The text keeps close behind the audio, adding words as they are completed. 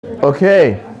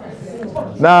Okay.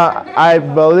 Now, I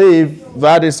believe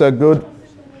that is a good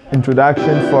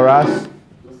introduction for us.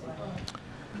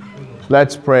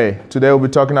 Let's pray. Today we'll be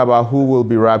talking about who will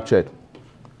be raptured.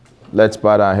 Let's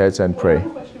bow our heads and pray.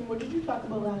 What did you talk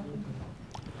about last week?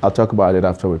 I'll talk about it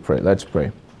after we pray. Let's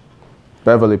pray.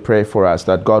 Beverly, pray for us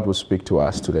that God will speak to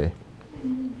us today.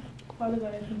 Father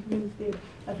God, I thank you for this day.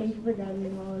 I thank you for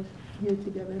gathering all us here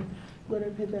together. Lord, I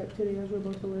pray that today as we're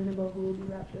about to learn about who will be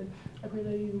raptured, I pray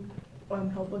that you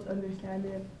help us understand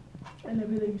it. And I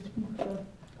pray that you speak to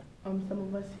some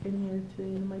of us in here today.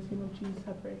 In the mighty name of Jesus,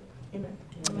 I pray. Amen.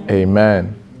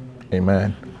 Amen.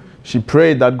 Amen. She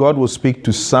prayed that God will speak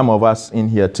to some of us in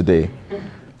here today.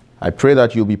 I pray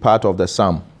that you'll be part of the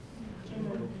psalm.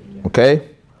 Okay?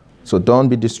 So don't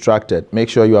be distracted. Make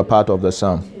sure you are part of the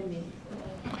psalm.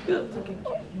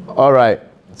 All right.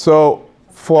 So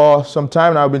for some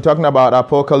time now, I've been talking about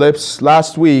Apocalypse.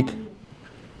 Last week,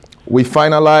 we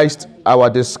finalized our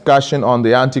discussion on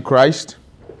the Antichrist.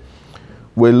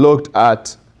 We looked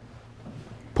at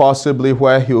possibly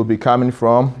where he will be coming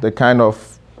from, the kind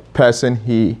of person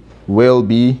he will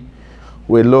be.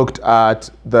 We looked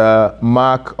at the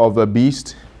mark of the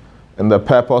beast and the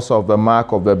purpose of the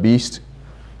mark of the beast,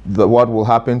 what will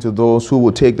happen to those who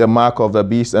will take the mark of the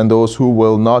beast and those who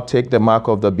will not take the mark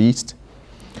of the beast.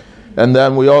 And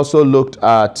then we also looked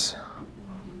at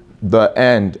the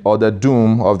end or the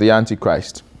doom of the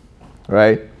Antichrist,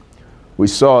 right? We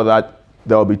saw that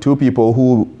there will be two people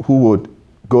who would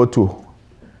go to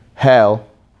hell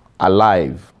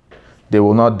alive. They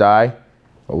will not die,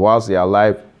 but whilst they are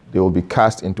alive, they will be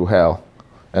cast into hell.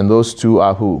 And those two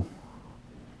are who?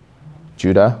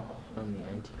 Judah?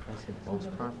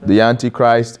 The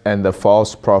Antichrist and the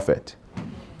false prophet.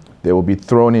 They will be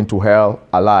thrown into hell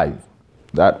alive.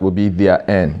 That will be their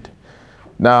end.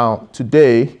 Now,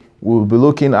 today, we'll be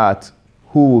looking at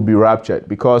who will be raptured.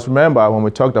 Because remember, when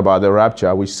we talked about the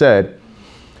rapture, we said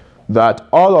that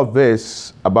all of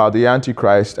this about the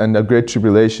Antichrist and the Great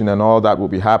Tribulation and all that will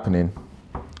be happening,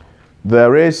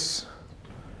 there is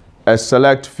a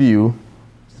select few.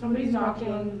 Somebody's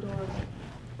knocking on the door.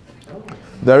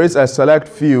 There is a select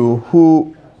few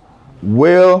who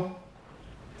will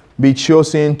be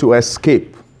chosen to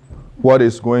escape what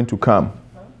is going to come.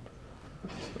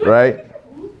 Right?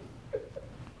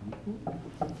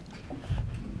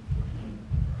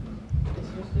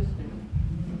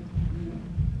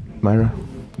 Myra,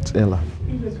 it's Ella.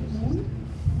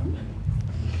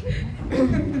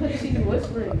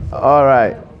 All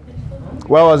right.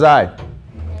 Where was I?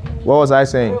 What was I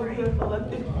saying?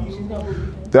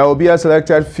 There will be a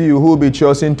selected few who will be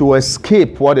chosen to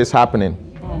escape what is happening.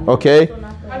 Okay?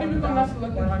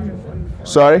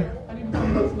 Sorry?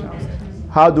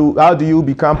 How do you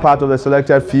become part of the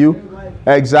selected few?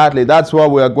 Exactly. That's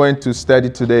what we are going to study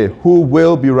today. Who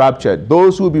will be raptured?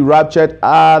 Those who will be raptured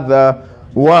are the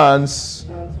ones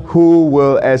who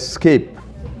will escape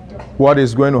what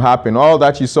is going to happen. All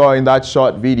that you saw in that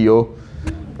short video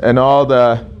and all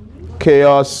the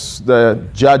chaos, the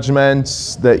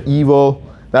judgments, the evil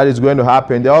that is going to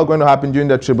happen, they're all going to happen during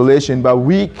the tribulation, but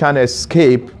we can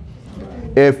escape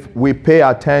if we pay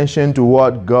attention to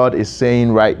what God is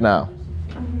saying right now.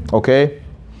 Okay?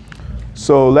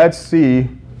 So let's see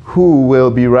who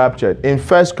will be raptured. In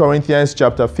 1 Corinthians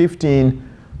chapter 15,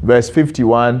 verse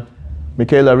 51,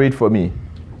 Michaela, read for me.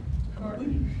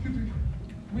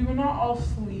 We will not all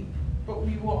sleep, but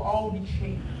we will all be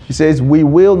changed. He says, we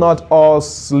will not all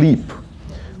sleep.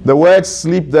 The word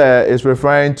sleep there is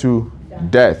referring to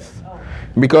death.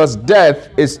 Because death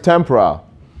is temporal.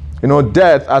 You know,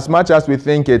 death, as much as we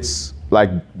think it's like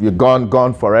you're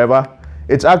gone forever,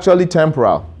 it's actually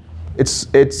temporal.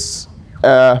 It's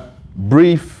a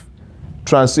brief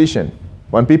transition.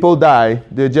 When people die,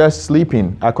 they're just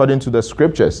sleeping according to the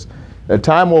scriptures. The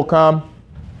time will come,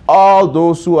 all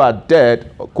those who are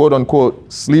dead, quote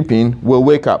unquote, sleeping, will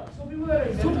wake up. So people that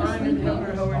are sleeping.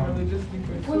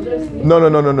 No.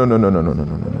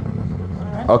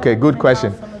 Okay, good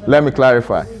question. Let me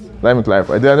clarify.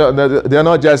 They're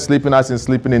not just sleeping as in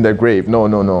sleeping in the grave.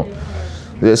 No.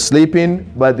 They're sleeping,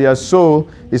 but their soul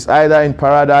is either in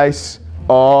paradise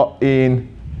or in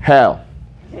hell.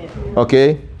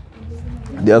 Okay?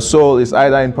 Their soul is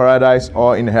either in paradise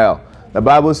or in hell. The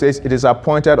Bible says it is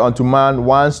appointed unto man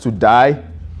once to die,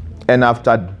 and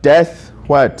after death,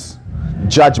 what?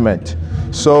 Judgment.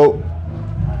 So,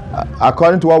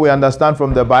 according to what we understand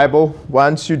from the Bible,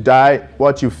 once you die,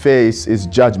 what you face is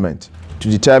judgment to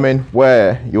determine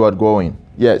where you are going.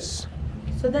 Yes.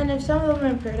 So then if some of them are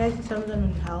in paradise and some of them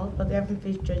in hell, but they haven't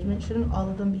faced judgment, shouldn't all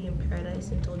of them be in paradise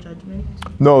until judgment?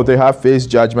 No, they have faced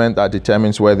judgment that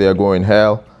determines where they are going,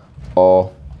 hell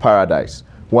or paradise.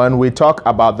 when we talk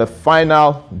about the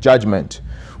final judgment,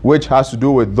 which has to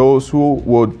do with those who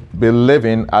would be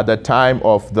living at the time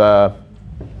of the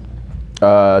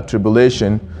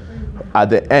tribulation. At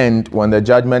the end, when the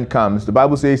judgment comes, the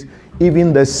Bible says,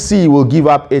 even the sea will give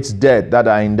up its dead that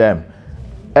are in them.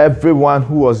 Everyone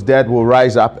who was dead will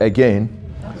rise up again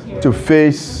to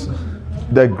face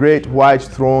the great white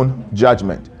throne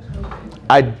judgment.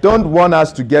 I don't want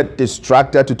us to get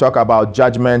distracted to talk about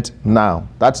judgment now.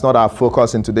 That's not our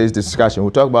focus in today's discussion.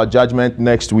 We'll talk about judgment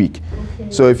next week.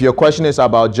 Okay. So if your question is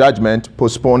about judgment,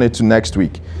 postpone it to next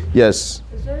week. Yes?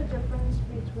 Is there a difference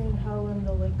between hell and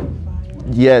the lake of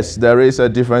fire? Yes, there is a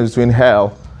difference between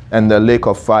hell and the lake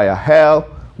of fire. Hell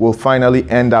will finally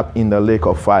end up in the lake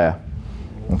of fire.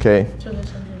 Okay? So there's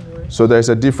something worse. So there's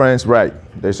a difference, right?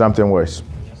 There's something worse.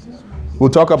 We'll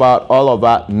talk about all of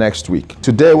that next week.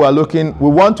 Today we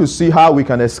want to see how we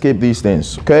can escape these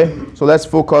things. Okay? So let's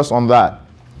focus on that.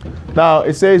 Now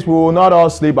it says we will not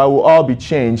all sleep, but we'll all be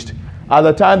changed. At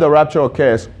the time the rapture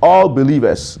occurs, all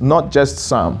believers, not just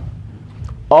some,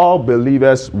 all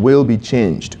believers will be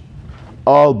changed.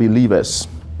 All believers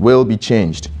will be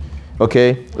changed.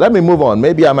 Okay? Let me move on.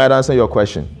 Maybe I might answer your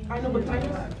question. I know, but I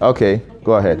just... Okay,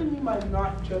 go ahead. What do you mean by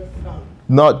not just some?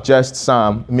 Not just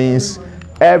some means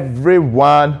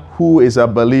everyone who is a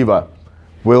believer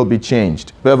will be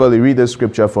changed. Beverly, read the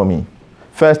scripture for me.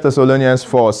 1 Thessalonians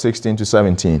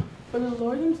 4:16-17. For the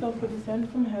Lord himself will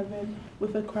descend from heaven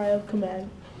with a cry of command,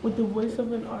 with the voice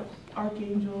of an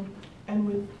archangel, and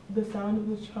with the sound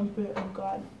of the trumpet of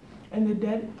God. And the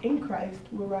dead in Christ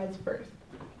will rise first.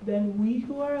 Then we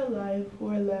who are alive, who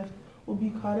are left, will be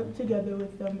caught up together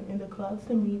with them in the clouds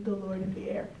to meet the Lord in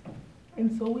the air.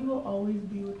 And so we will always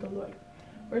be with the Lord.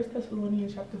 1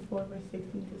 Thessalonians chapter 4, verse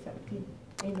 16-17.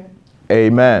 Amen.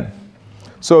 Amen.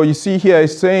 So you see here,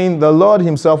 it's saying the Lord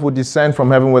himself will descend from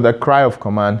heaven with a cry of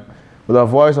command, with the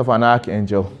voice of an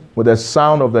archangel, with the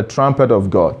sound of the trumpet of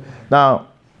God. Now,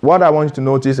 what I want you to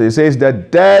notice, it says the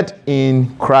dead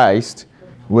in Christ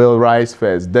will rise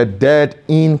first. The dead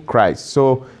in Christ.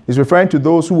 So it's referring to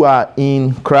those who are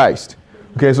in Christ.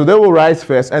 Okay, so they will rise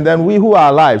first, and then we who are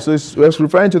alive. So it's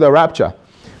referring to the rapture.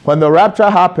 When the rapture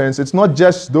happens, it's not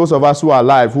just those of us who are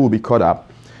alive who will be caught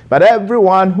up, but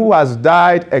everyone who has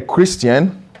died a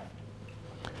Christian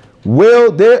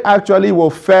they actually will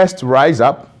first rise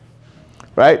up,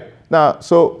 right? Now,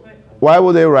 so why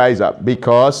will they rise up?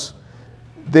 Because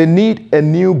they need a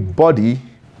new body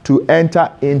to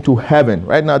enter into heaven.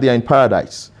 Right now they are in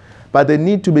paradise, but they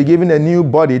need to be given a new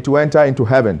body to enter into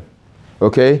heaven.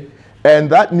 Okay? And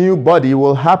that new body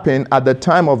will happen at the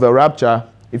time of the rapture.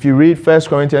 If you read 1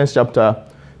 Corinthians chapter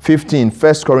 15,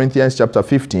 1 Corinthians chapter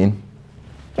 15,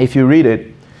 if you read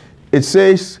it, it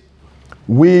says,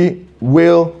 we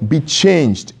will be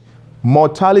changed.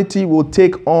 Mortality will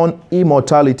take on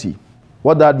immortality.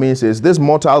 What that means is this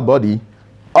mortal body,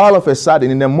 all of a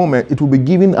sudden, in a moment, it will be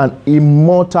given an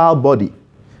immortal body,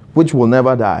 which will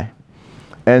never die.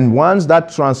 And once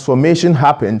that transformation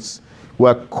happens,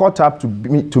 we're caught up to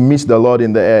meet the Lord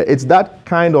in the air. It's that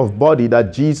kind of body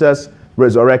that Jesus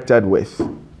resurrected with.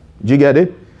 Do you get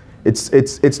it?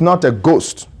 It's not a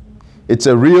ghost. It's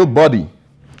a real body.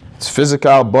 It's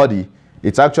physical body.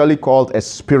 It's actually called a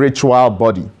spiritual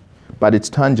body, but it's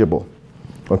tangible.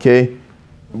 Okay?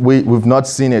 We've not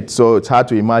seen it, so it's hard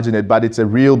to imagine it, but it's a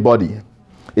real body.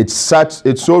 It's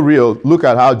so real. Look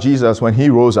at how Jesus, when he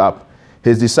rose up,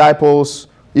 his disciples,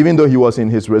 even though he was in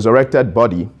his resurrected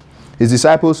body, his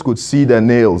disciples could see the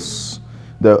nails,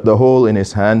 the hole in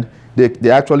his hand.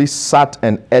 They actually sat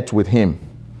and ate with him,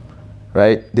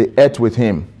 right? They ate with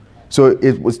him. So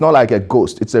it was not like a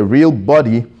ghost. It's a real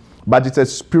body, but it's a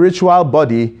spiritual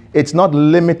body. It's not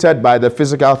limited by the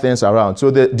physical things around.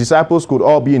 So the disciples could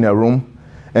all be in a room,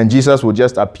 and Jesus would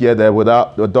just appear there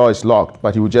without the door is locked,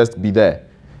 but he would just be there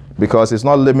because it's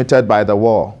not limited by the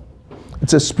wall.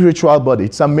 It's a spiritual body.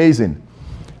 It's amazing.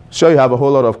 Sure, you have a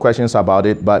whole lot of questions about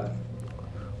it, but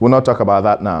we'll not talk about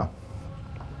that now.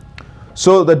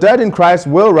 So the dead in Christ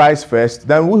will rise first,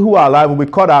 then we who are alive will be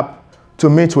caught up to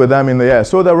meet with them in the air.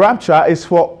 So the rapture is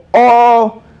for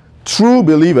all true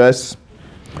believers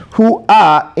who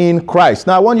are in Christ.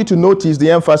 Now I want you to notice the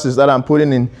emphasis that I'm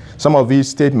putting in some of these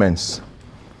statements.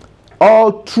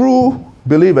 All true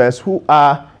believers who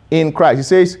are in Christ. He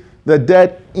says the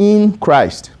dead in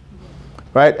Christ.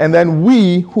 Right? And then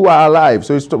we who are alive.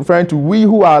 So it's referring to we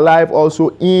who are alive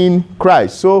also in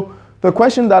Christ. So the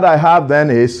question that I have then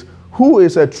is, who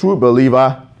is a true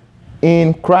believer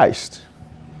in Christ?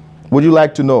 Would you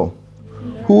like to know?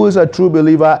 Who is a true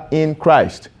believer in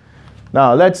Christ?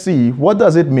 Now let's see, what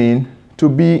does it mean to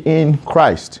be in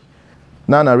Christ?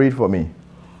 Nana, read for me.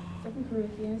 2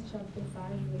 Corinthians chapter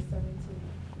 5, verse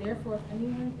 17. Therefore, if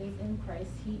anyone is in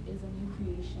Christ, he is a new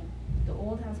creation. The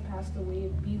old has passed away,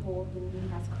 behold, the new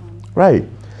has come. Right.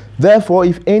 Therefore,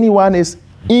 if anyone is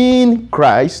in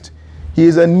Christ, he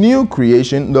is a new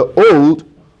creation. The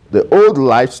old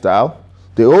lifestyle,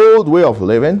 the old way of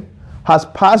living has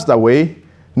passed away.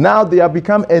 Now they have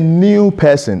become a new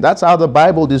person. That's how the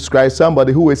Bible describes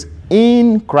somebody who is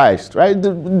in Christ, right?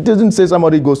 It doesn't say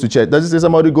somebody goes to church. Does it say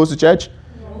somebody goes to church?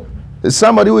 No.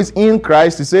 Somebody who is in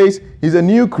Christ, it says he's a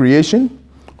new creation.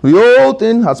 The old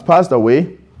thing has passed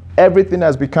away. Everything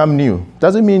has become new.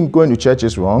 Doesn't mean going to church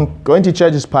is wrong. Going to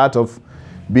church is part of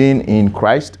being in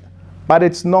Christ, but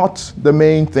it's not the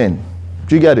main thing.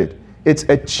 Do you get it? It's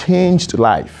a changed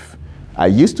life. I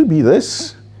used to be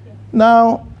this.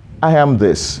 Now I am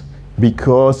this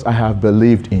because I have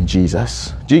believed in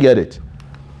Jesus. Do you get it?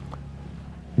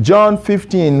 John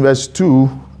 15, verse 2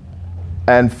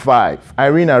 and 5.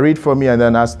 Irina, read for me and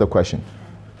then ask the question.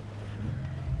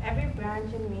 Every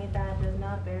branch in me that does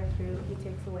not bear fruit, he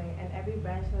takes away, and every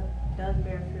branch that does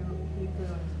bear fruit, he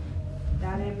prunes,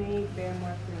 that it may bear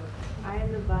more fruit. I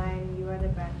am the vine, you are the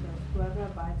branches. Whoever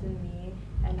abides in me,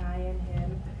 and I in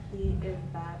him, he is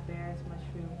that bears much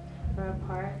fruit. For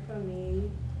apart from me,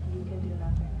 you can do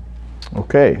nothing.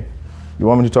 Okay. You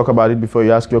want me to talk about it before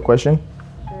you ask your question?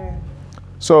 Sure.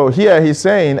 So here he's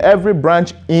saying every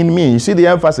branch in me. You see the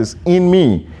emphasis, in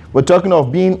me. We're talking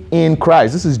of being in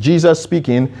Christ. This is Jesus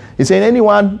speaking. He's saying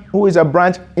anyone who is a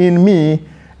branch in me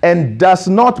and does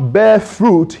not bear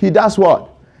fruit, he does what?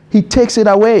 He takes it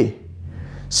away.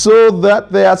 So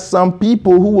that there are some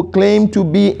people who will claim to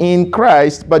be in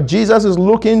Christ, but Jesus is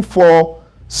looking for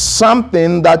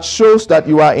something that shows that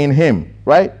you are in him,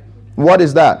 right? What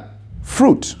is that?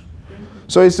 Fruit.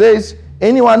 So he says,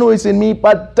 anyone who is in me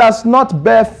but does not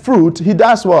bear fruit, he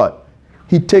does what?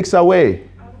 He takes away.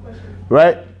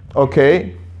 Right?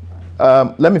 Okay.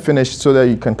 Let me finish so that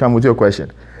you can come with your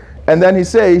question. And then he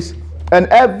says, and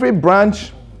every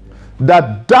branch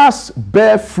that does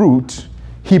bear fruit,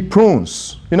 he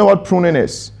prunes. You know what pruning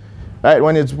is? Right?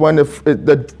 When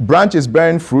the branch is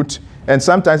bearing fruit, and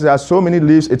sometimes it has so many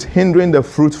leaves, it's hindering the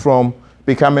fruit from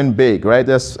becoming big, right?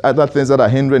 There's other things that are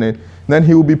hindering it. Then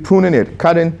he will be pruning it,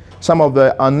 cutting some of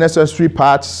the unnecessary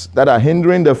parts that are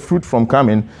hindering the fruit from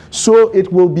coming, so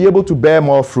it will be able to bear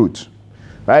more fruit,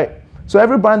 right? So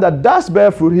every branch that does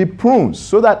bear fruit, he prunes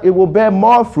so that it will bear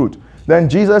more fruit. Then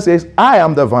Jesus says, I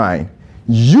am the vine.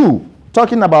 You,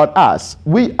 talking about us,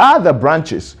 we are the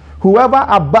branches. Whoever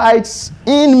abides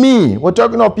in me, we're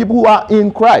talking of people who are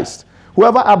in Christ.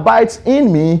 Whoever abides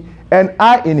in me and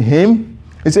I in him,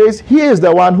 it says, he is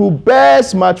the one who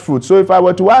bears much fruit. So if I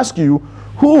were to ask you,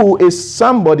 who is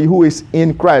somebody who is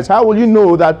in Christ? How will you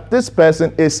know that this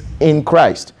person is in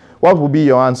Christ? What will be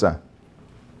your answer?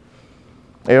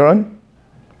 Aaron?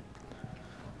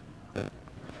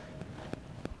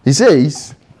 He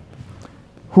says,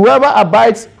 whoever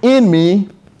abides in me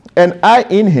and I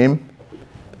in him,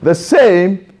 the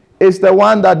same is the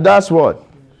one that does what?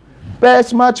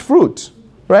 Bears much fruit,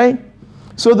 right?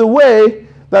 So the way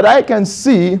that I can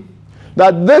see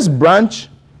that this branch,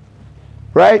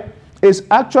 right, is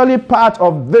actually part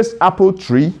of this apple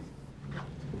tree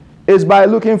is by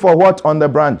looking for what on the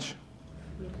branch?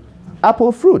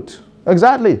 Apple fruit.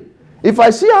 Exactly. If I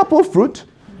see apple fruit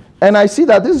and I see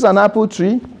that this is an apple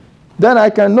tree, then I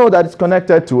can know that it's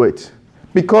connected to it.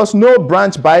 Because no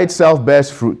branch by itself bears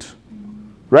fruit.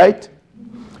 Right?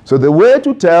 So the way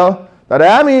to tell that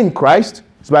I am in Christ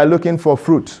is by looking for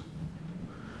fruit.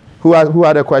 Who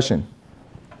had a question?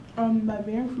 By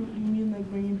bearing fruit, you mean like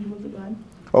bringing people to God?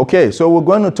 Okay, so we're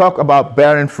going to talk about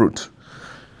bearing fruit.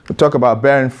 We'll talk about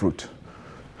bearing fruit.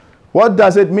 What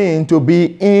does it mean to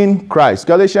be in Christ?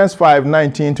 Galatians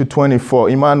 5:19 to 24.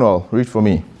 Emmanuel, read for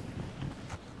me.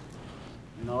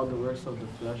 And all the works of the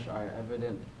flesh are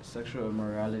evident: sexual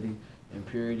immorality,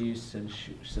 impurity,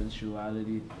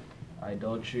 sensuality,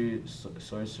 idolatry,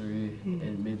 sorcery,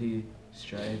 enmity,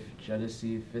 strife,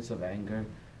 jealousy, fits of anger,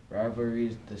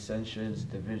 rivalries, dissensions,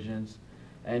 divisions,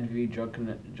 envy,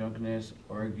 drunkenness,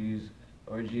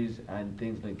 orgies, and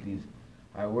things like these.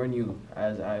 I warn you,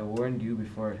 as I warned you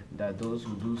before, that those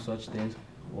who do such things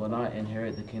will not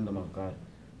inherit the kingdom of God.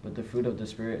 But the fruit of the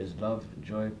Spirit is love,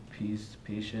 joy, peace,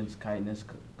 patience, kindness,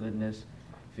 goodness,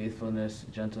 faithfulness,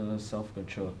 gentleness,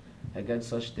 self-control. Against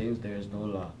such things there is no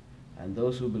law. And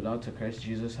those who belong to Christ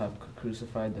Jesus have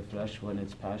crucified the flesh with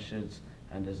its passions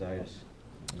and desires.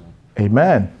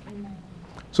 Amen.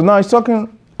 So now he's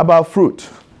talking about fruit.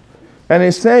 And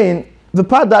he's saying, the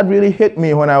part that really hit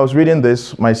me when I was reading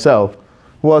this myself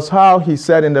was how he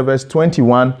said in the verse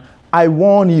 21, I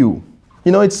warn you.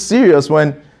 You know, it's serious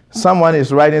when someone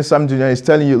is writing something and is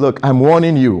telling you, look, I'm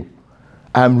warning you.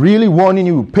 I'm really warning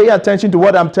you. Pay attention to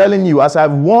what I'm telling you, as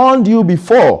I've warned you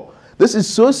before. This is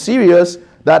so serious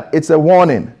that it's a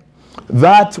warning.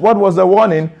 That, what was the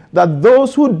warning? That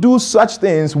those who do such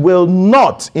things will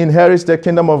not inherit the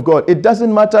kingdom of God. It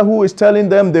doesn't matter who is telling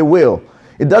them they will.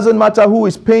 It doesn't matter who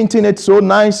is painting it so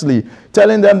nicely,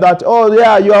 telling them that, oh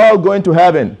yeah, you're all going to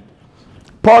heaven.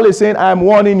 Paul is saying, I'm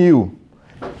warning you.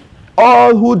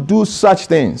 All who do such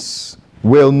things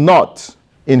will not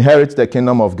inherit the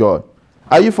kingdom of God.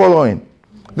 Are you following?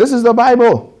 This is the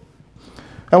Bible.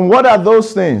 And what are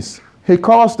those things? He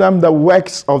calls them the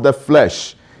works of the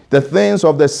flesh, the things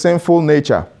of the sinful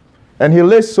nature. And he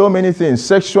lists so many things: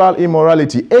 sexual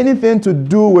immorality, anything to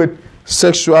do with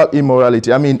sexual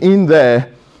immorality. I mean, in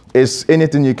there is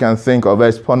anything you can think of.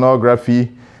 There's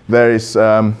pornography, there is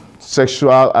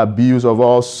sexual abuse of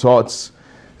all sorts,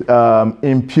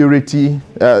 impurity.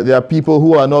 There are people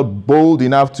who are not bold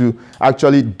enough to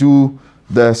actually do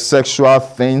the sexual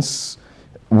things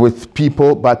with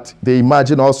people, but they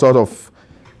imagine all sorts of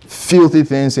filthy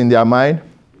things in their mind,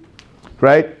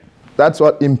 right? That's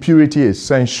what impurity is.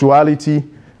 Sensuality,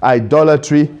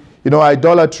 idolatry. You know,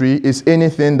 idolatry is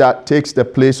anything that takes the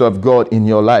place of God in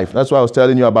your life. That's why I was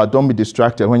telling you about, don't be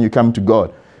distracted when you come to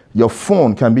God. Your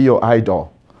phone can be your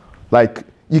idol. Like,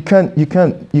 you can,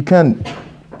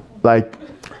 like,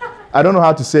 I don't know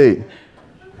how to say it.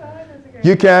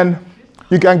 You can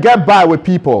get by with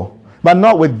people, but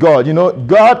not with God. You know,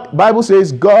 God, Bible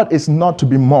says God is not to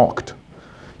be mocked.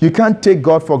 You can't take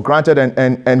God for granted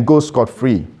and go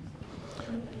scot-free.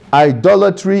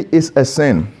 Idolatry is a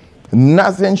sin.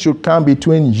 Nothing should come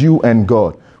between you and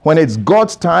God. When it's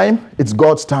God's time, it's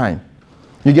God's time.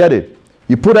 You get it?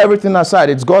 You put everything aside,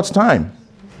 it's God's time.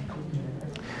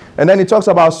 And then he talks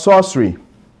about sorcery.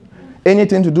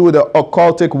 Anything to do with the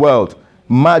occultic world,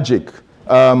 magic,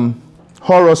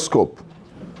 horoscope.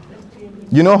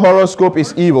 You know horoscope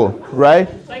is evil, right?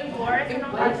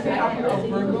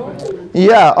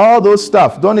 Yeah, all those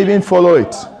stuff. Don't even follow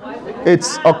it.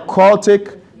 It's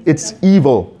occultic. It's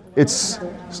evil. It's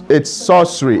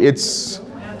sorcery.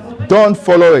 Don't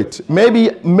follow it. Maybe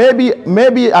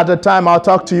at the time I'll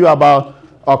talk to you about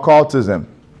occultism.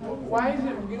 Why is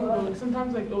it real though? Like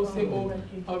sometimes like they'll say, oh,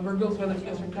 Virgil's weather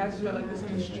is from Cassius, like this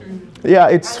is true. Yeah,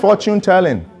 it's fortune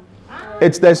telling.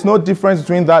 There's no difference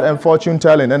between that and fortune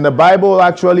telling. And the Bible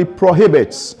actually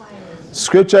prohibits.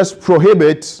 Scriptures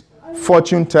prohibit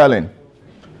fortune telling.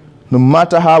 No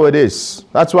matter how it is.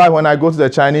 That's why when I go to the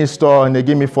Chinese store and they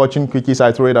give me fortune cookies,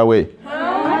 I throw it away.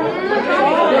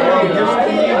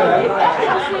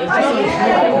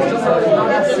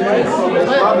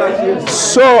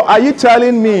 So are you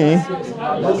telling me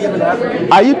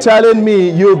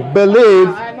you believe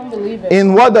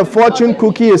in what the fortune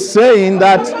cookie is saying,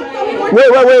 that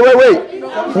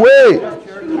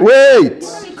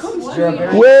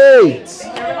wait.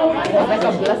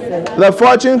 The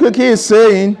fortune cookie is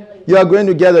saying you are going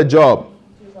to get a job.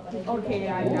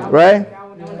 Right?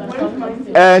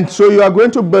 And so you are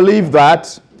going to believe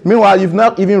that. Meanwhile, you've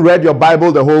not even read your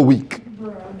Bible the whole week.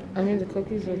 I mean, the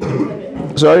cookies are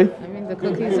good. Sorry? I mean, the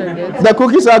cookies are good. The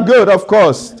cookies are good, of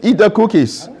course. Eat the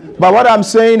cookies. But what I'm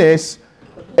saying is,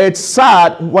 it's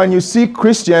sad when you see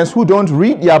Christians who don't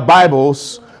read their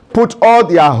Bibles put all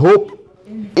their hope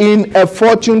in a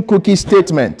fortune cookie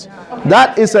statement.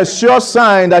 That is a sure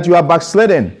sign that you are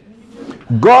backsliding.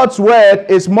 God's word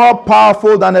is more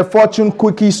powerful than a fortune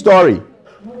cookie story.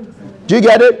 Do you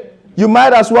get it? You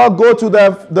might as well go to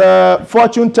the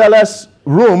fortune teller's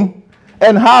room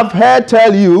and have her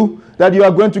tell you that you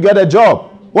are going to get a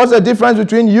job. What's the difference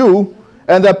between you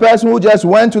and the person who just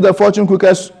went to the fortune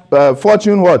cooker's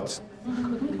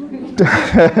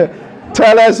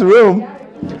teller's room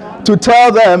to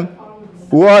tell them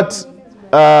what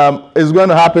is going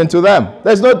to happen to them?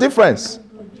 There's no difference.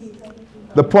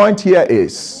 The point here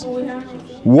is,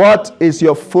 what is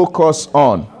your focus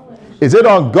on? Is it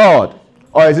on God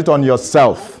or is it on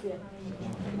yourself?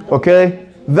 Okay?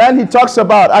 Then he talks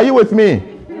about, are you with me?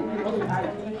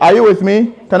 Are you with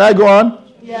me? Can I go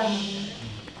on? Yeah.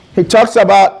 He talks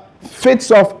about fits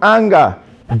of anger,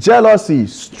 jealousy,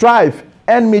 strife,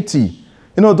 enmity.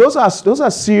 You know, those are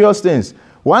serious things.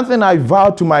 One thing I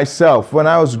vowed to myself when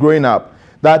I was growing up,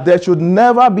 that there should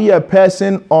never be a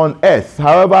person on earth,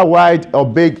 however wide or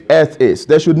big earth is,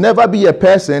 there should never be a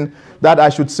person that I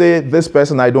should say, this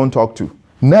person I don't talk to.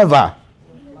 Never.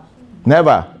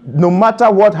 Never. No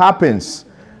matter what happens,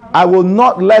 I will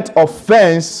not let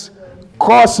offense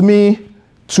cause me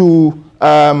to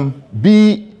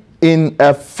be in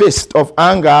a fist of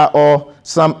anger or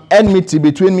some enmity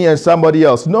between me and somebody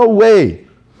else. No way.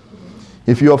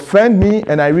 If you offend me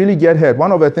and I really get hurt,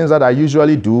 one of the things that I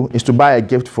usually do is to buy a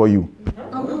gift for you.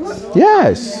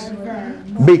 Yes.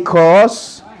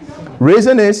 Because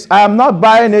reason is I am not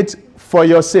buying it for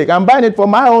your sake. I'm buying it for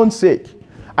my own sake.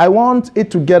 I want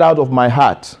it to get out of my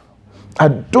heart. I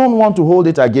don't want to hold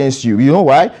it against you. You know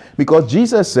why? Because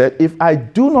Jesus said, if I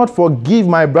do not forgive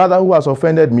my brother who has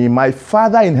offended me, my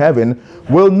Father in heaven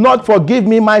will not forgive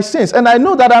me my sins. And I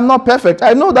know that I'm not perfect.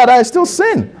 I know that I still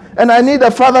sin. And I need the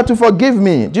Father to forgive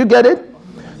me. Do you get it?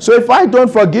 So if I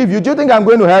don't forgive you, do you think I'm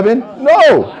going to heaven?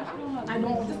 No.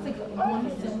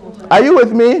 Are you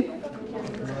with me?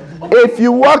 If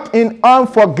you walk in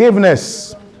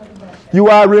unforgiveness, you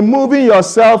are removing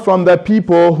yourself from the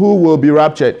people who will be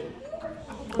raptured.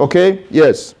 Okay?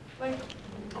 Yes. Like,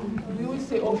 we always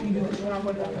say, oh, if you do this, you're not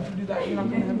going to heaven. If you do that, you're not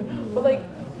going to heaven. But like,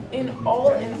 in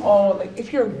all, like,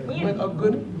 if you're like a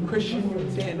good Christian, you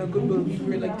would say, and a good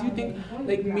believer, like, do you think,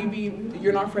 like, maybe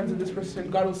you're not friends with this person,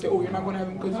 God will say, oh, you're not going to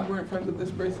heaven because you weren't friends with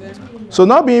this person? So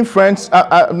not being friends,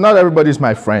 not everybody's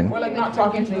my friend. Or like not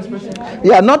talking to this person?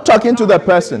 Yeah, not talking to the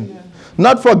person.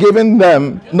 Not forgiving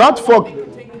them. Not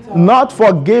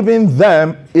forgiving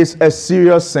them is a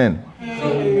serious sin.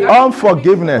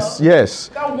 Unforgiveness, yes.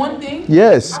 That one thing?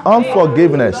 Yes,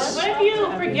 unforgiveness. What if you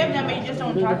forgive them but you just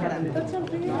don't talk to them?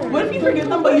 What if you forgive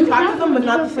them, but you talk to them, but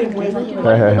not the same way? You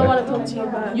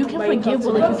can forgive,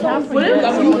 but like you can't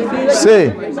forgive. See,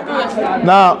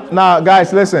 now,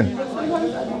 guys, listen.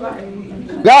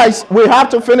 Guys, we have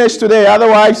to finish today.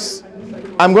 Otherwise,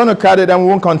 I'm going to cut it and we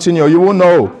won't continue. You won't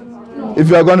know if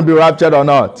you are going to be raptured or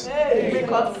not.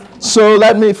 So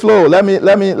let me flow. Let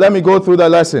me go through the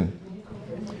lesson.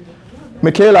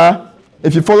 Michaela,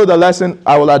 if you follow the lesson,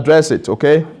 I will address it,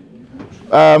 okay?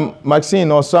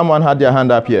 Maxine or someone had their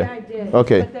hand up here. I did.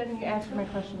 Okay. But then you answered my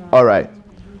question. All right.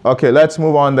 Okay, let's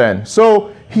move on then.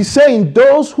 So he's saying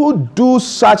those who do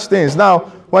such things. Now,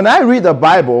 when I read the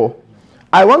Bible,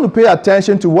 I want to pay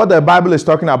attention to what the Bible is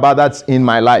talking about that's in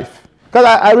my life. Because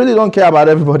I really don't care about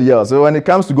everybody else. So when it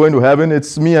comes to going to heaven,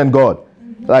 it's me and God.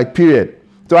 Like, period.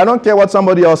 So I don't care what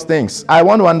somebody else thinks. I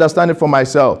want to understand it for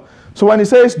myself. So when he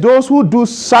says those who do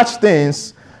such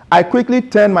things, I quickly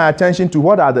turn my attention to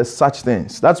what are the such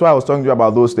things. That's why I was talking to you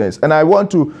about those things. And I want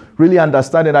to really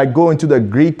understand it. I go into the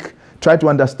Greek, try to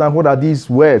understand what are these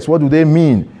words, what do they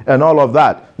mean, and all of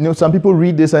that. You know, some people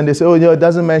read this and they say, oh, yeah, it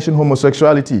doesn't mention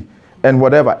homosexuality and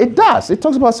whatever. It does. It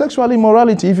talks about sexual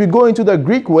immorality. If you go into the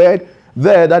Greek word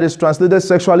there that is translated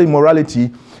sexual immorality,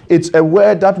 it's a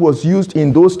word that was used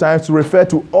in those times to refer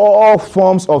to all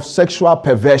forms of sexual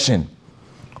perversion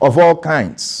of all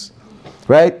kinds,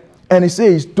 right? And he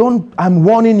says, I'm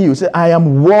warning you. Say, I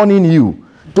am warning you.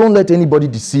 Don't let anybody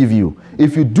deceive you.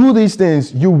 If you do these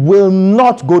things, you will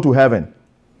not go to heaven.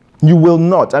 You will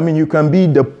not. I mean, you can be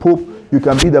the pope, you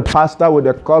can be the pastor with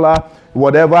the collar,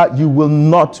 whatever. You will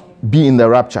not be in the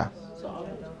rapture.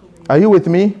 Are you with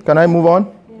me? Can I move on?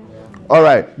 Yeah. All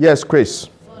right. Yes, Chris.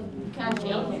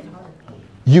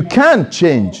 You can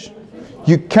change.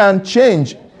 You can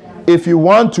change if you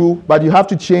want to, but you have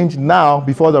to change now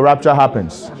before the rapture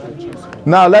happens.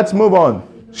 Now let's move on.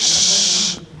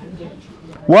 Shh.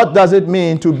 What does it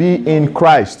mean to be in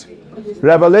Christ?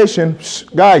 Revelation,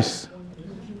 guys.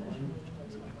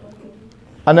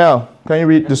 Anel, can you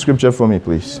read the scripture for me,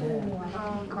 please?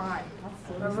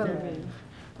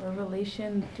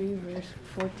 Revelation 3, verse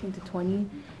 14 to 20.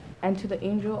 And to the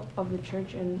angel of the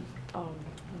church in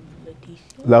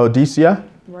Laodicea?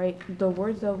 Right. The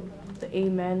words of the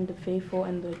Amen, the faithful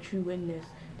and the true witness,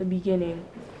 the beginning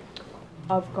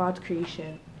of God's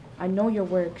creation. I know your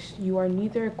works. You are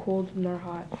neither cold nor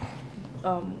hot.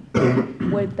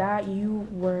 With that you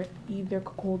were either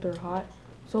cold or hot.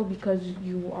 So because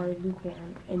you are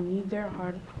lukewarm and neither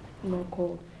hot nor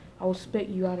cold, I will spit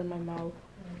you out of my mouth.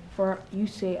 For you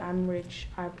say, I'm rich,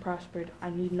 I've prospered, I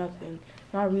need nothing,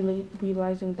 not really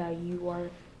realizing that you are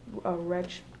a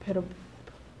wretch,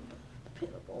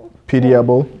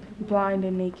 pitiable, blind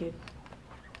and naked.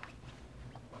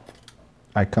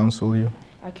 I counsel you.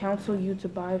 I counsel you to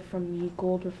buy from me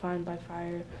gold refined by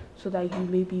fire, so that you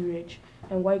may be rich,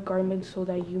 and white garments, so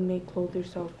that you may clothe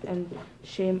yourself, and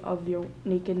shame of your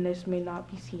nakedness may not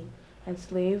be seen. And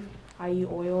slave, i.e.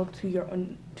 oil,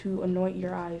 to anoint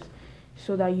your eyes,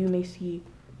 so that you may see.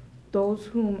 Those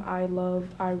whom I love,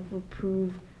 I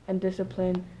reprove and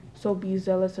discipline, so be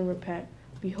zealous and repent.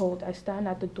 Behold, I stand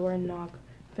at the door and knock.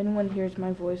 If anyone hears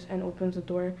my voice and opens the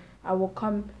door, I will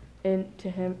come in to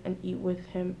him and eat with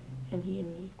him, and he and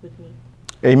me with me.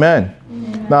 Amen.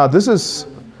 Yeah. Now, this is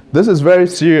very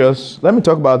serious. Let me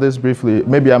talk about this briefly.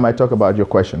 Maybe I might talk about your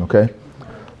question, okay?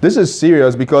 This is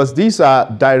serious because these are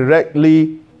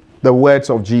directly the words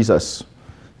of Jesus.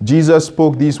 Jesus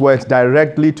spoke these words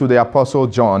directly to the Apostle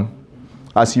John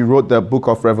as he wrote the book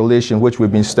of Revelation, which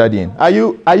we've been studying. Are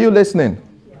you listening?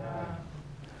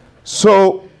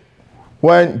 So,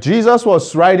 when Jesus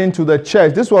was writing to the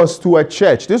church, this was to a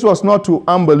church. This was not to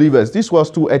unbelievers. This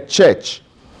was to a church.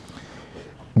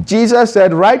 Jesus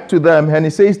said, write to them, and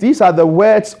he says, these are the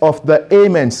words of the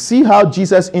Amen. See how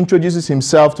Jesus introduces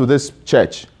himself to this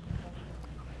church.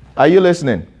 Are you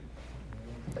listening?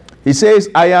 He says,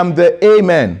 I am the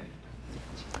Amen,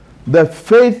 the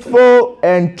faithful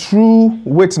and true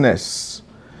witness.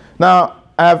 Now,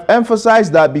 I've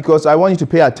emphasized that because I want you to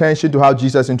pay attention to how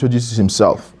Jesus introduces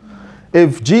himself.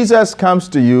 If Jesus comes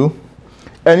to you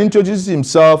and introduces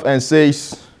himself and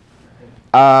says,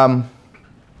 I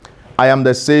am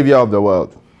the Savior of the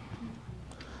world,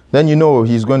 then you know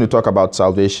he's going to talk about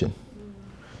salvation.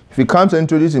 If he comes and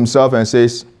introduces himself and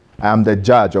says, I am the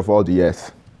judge of all the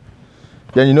earth,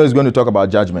 then you know he's going to talk about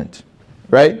judgment,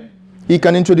 right? He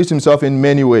can introduce himself in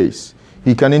many ways.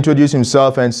 He can introduce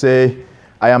himself and say,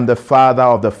 I am the father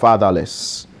of the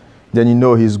fatherless. Then you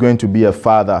know he's going to be a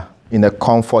father in a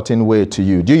comforting way to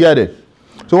you. Do you get it?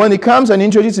 So when he comes and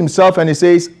introduces himself and he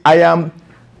says, I am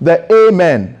the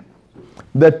Amen,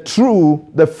 the true,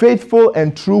 the faithful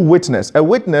and true witness. A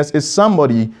witness is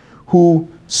somebody who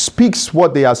speaks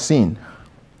what they have seen.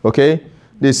 Okay?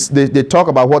 They talk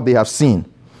about what they have seen.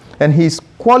 And he's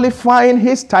qualifying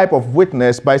his type of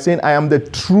witness by saying, I am the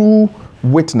true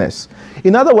witness.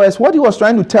 In other words, what he was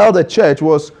trying to tell the church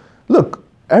was, look,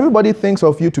 everybody thinks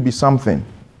of you to be something.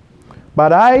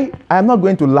 But I am not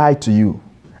going to lie to you.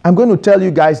 I'm going to tell you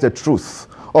guys the truth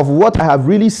of what I have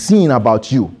really seen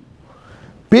about you.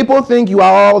 People think you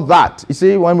are all that. You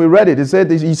see, when we read it,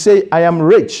 you say, I am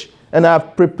rich and I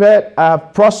have prepared, I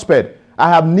have prospered. I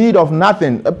have need of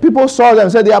nothing. People saw them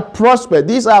and said they are prospered.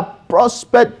 These are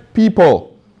prospered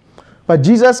people. But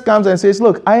Jesus comes and says,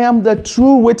 look, I am the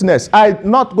true witness. I'm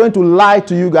not going to lie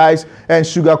to you guys and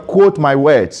sugarcoat my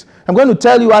words. I'm going to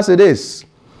tell you as it is,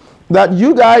 that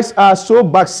you guys are so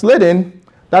backslidden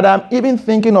that I'm even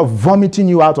thinking of vomiting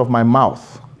you out of my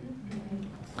mouth.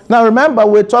 Now remember,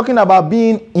 we're talking about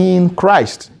being in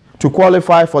Christ to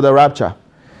qualify for the rapture.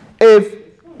 If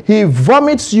he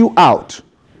vomits you out,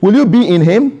 will you be in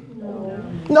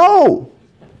him? No.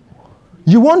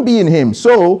 You won't be in him.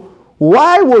 So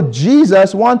why would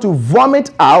Jesus want to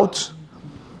vomit out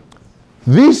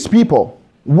these people?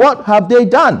 What have they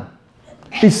done?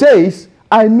 He says,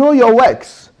 I know your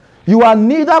works. You are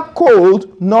neither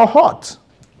cold nor hot.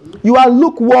 You are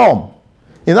lukewarm.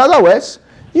 In other words,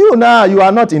 you now, you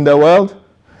are not in the world,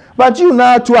 but you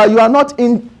now too you are not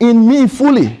in me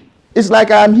fully. It's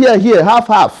like I am here,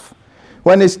 half.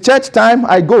 When it's church time,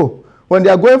 I go. When they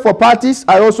are going for parties,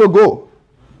 I also go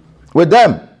with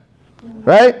them.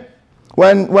 Right?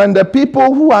 When the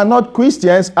people who are not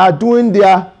Christians are doing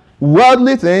their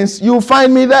worldly things, you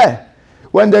find me there.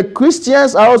 When the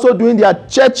Christians are also doing their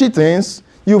churchy things,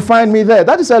 you find me there.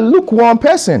 That is a lukewarm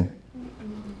person.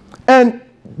 And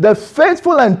the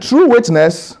faithful and true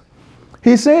witness,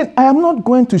 he's saying, I am not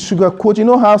going to sugarcoat. You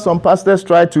know how some pastors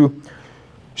try to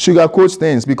sugarcoat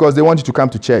things because they want you to come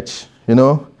to church. You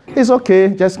know, it's okay,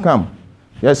 just come.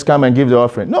 Just come and give the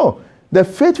offering. No, the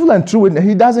faithful and true witness,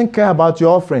 he doesn't care about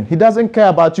your offering. He doesn't care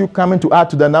about you coming to add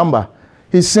to the number.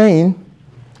 He's saying,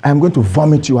 I'm going to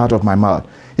vomit you out of my mouth.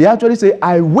 He actually said,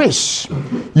 I wish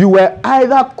you were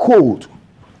either cold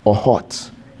or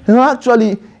hot. You know,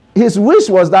 actually, his wish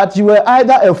was that you were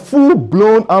either a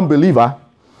full-blown unbeliever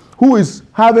who is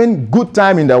having good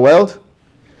time in the world,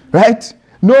 right?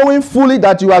 Knowing fully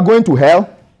that you are going to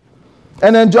hell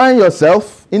and enjoying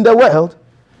yourself in the world,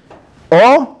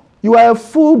 or you are a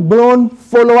full-blown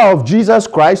follower of Jesus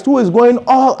Christ who is going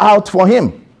all out for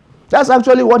him. That's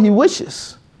actually what he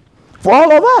wishes for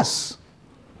all of us.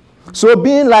 So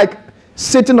being like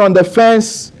sitting on the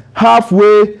fence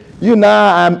halfway, you know,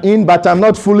 I'm in, but I'm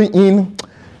not fully in.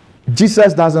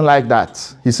 Jesus doesn't like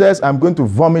that. He says, I'm going to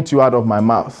vomit you out of my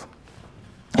mouth.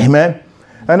 Amen.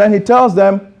 And then he tells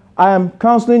them, I am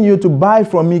counseling you to buy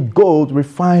from me gold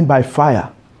refined by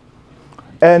fire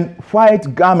and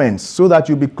white garments so that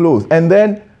you'll be clothed. And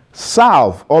then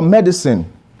salve or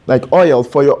medicine like oil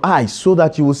for your eyes so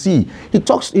that you will see.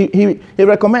 He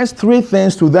recommends 3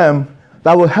 things to them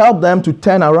that will help them to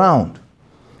turn around.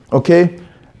 Okay?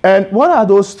 And what are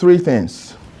those 3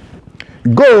 things?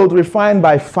 Gold refined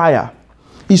by fire.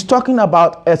 He's talking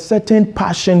about a certain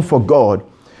passion for God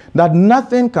that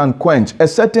nothing can quench, a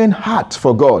certain heart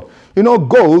for God. You know,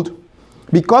 gold,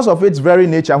 because of its very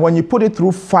nature, when you put it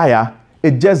through fire,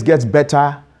 it just gets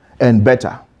better and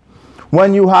better.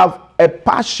 When you have a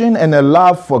passion and a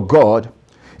love for God,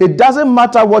 it doesn't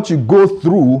matter what you go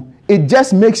through, it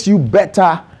just makes you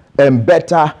better and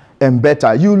better and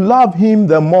better. You love him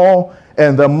the more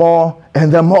and the more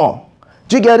and the more.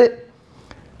 Do you get it?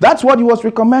 That's what he was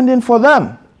recommending for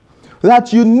them.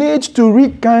 That you need to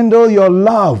rekindle your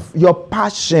love, your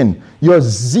passion, your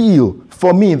zeal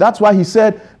for me. That's why he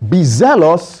said, be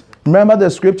zealous. Remember the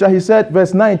scripture, he said,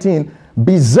 verse 19,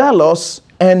 be zealous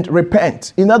and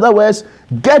repent. In other words,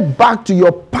 get back to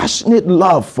your passionate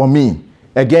love for me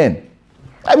again.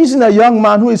 Have you seen a young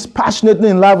man who is passionately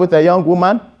in love with a young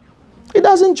woman? He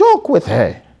doesn't joke with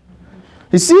her.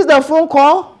 He sees the phone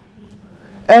call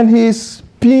and he's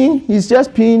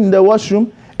just peeing in the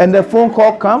washroom, and the phone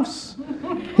call comes.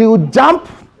 He will jump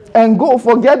and go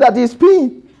forget that he's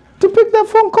peeing to pick the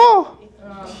phone call.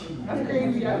 That's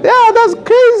crazy. Yeah, that's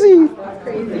crazy.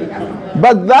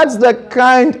 But that's the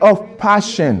kind of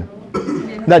passion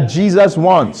that Jesus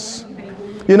wants.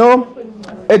 You know,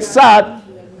 it's sad.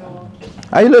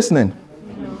 Are you listening?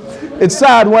 It's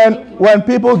sad when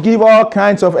people give all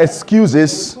kinds of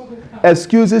excuses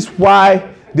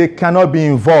why they cannot be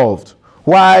involved,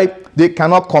 why they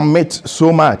cannot commit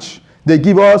so much. They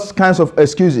give all kinds of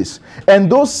excuses.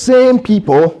 And those same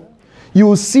people, you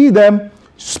will see them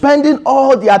spending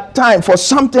all their time for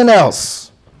something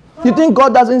else. You think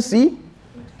God doesn't see?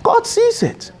 God sees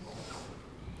it.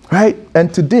 Right?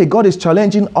 And today, God is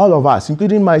challenging all of us,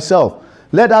 including myself.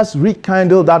 Let us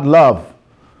rekindle that love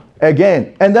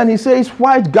again. And then he says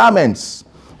white garments.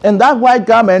 And that white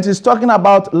garment is talking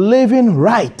about living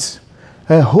right,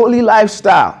 a holy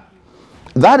lifestyle.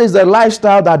 That is the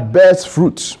lifestyle that bears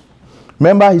fruit.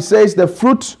 Remember, he says the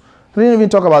fruit, we didn't even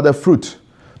talk about the fruit.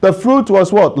 The fruit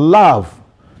was what? Love,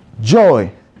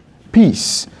 joy,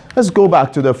 peace. Let's go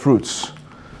back to the fruits.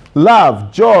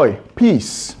 Love, joy,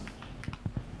 peace.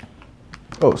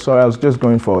 Oh, sorry, I was just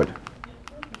going forward.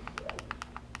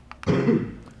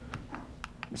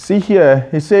 See here,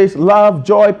 he says love,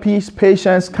 joy, peace,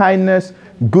 patience, kindness,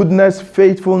 goodness,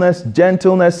 faithfulness,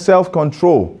 gentleness,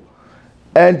 self-control.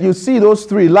 And you see those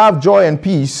three, love, joy, and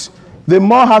peace, they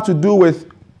more have to do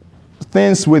with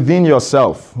things within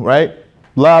yourself, right?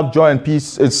 Love, joy, and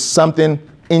peace is something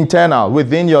internal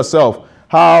within yourself,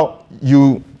 how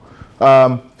you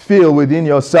feel within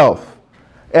yourself.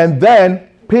 And then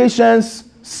patience,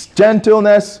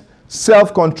 gentleness,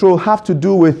 self-control have to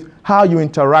do with how you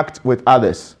interact with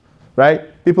others,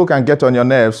 right? People can get on your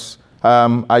nerves.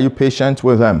 Are you patient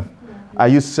with them? Are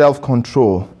you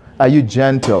self-control? Are you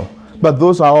gentle? But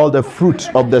those are all the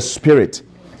fruit of the Spirit.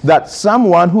 That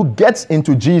someone who gets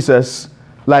into Jesus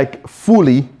like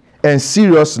fully and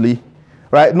seriously,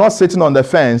 right, not sitting on the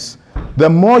fence, the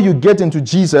more you get into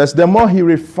Jesus, the more he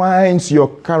refines your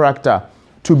character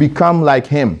to become like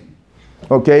him.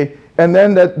 Okay? And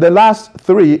then the last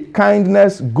three,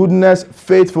 kindness, goodness,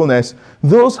 faithfulness,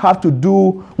 those have to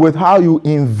do with how you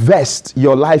invest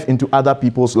your life into other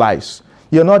people's lives.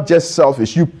 You're not just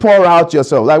selfish. You pour out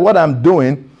yourself. Like what I'm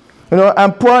doing,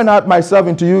 I'm pouring out myself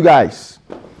into you guys.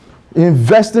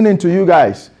 Investing into you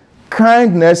guys.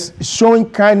 Kindness, showing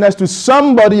kindness to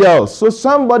somebody else. So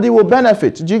somebody will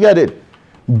benefit. Did you get it?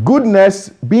 Goodness,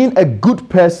 being a good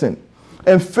person.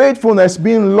 And faithfulness,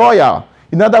 being loyal.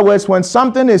 In other words, when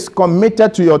something is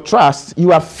committed to your trust,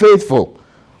 you are faithful.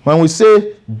 When we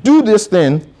say, do this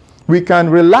thing, we can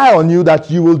rely on you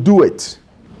that you will do it.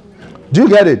 Do you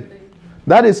get it?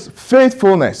 That is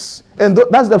faithfulness. And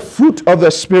that's the fruit of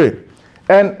the Spirit.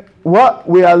 And what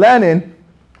we are learning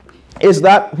is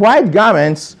that white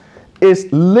garments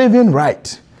is living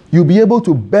right. You'll be able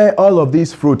to bear all of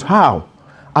these fruit. How?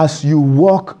 As you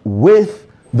walk with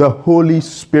the Holy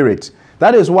Spirit.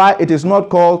 That is why it is not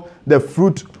called the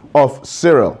fruit of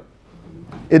Cyril.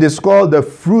 It is called the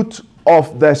fruit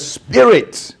of the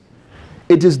Spirit.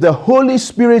 It is the Holy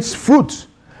Spirit's fruit.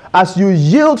 As you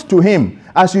yield to him,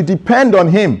 as you depend on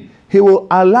him, he will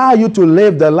allow you to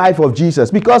live the life of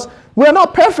Jesus. Because we're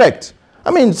not perfect.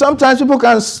 I mean, sometimes people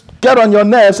can get on your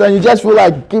nerves and you just feel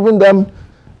like giving them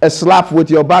a slap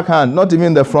with your backhand, not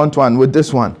even the front one, with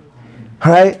this one.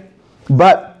 Right?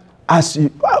 But as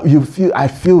you feel, I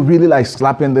feel really like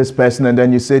slapping this person, and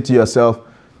then you say to yourself,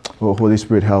 oh, Holy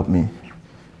Spirit, help me.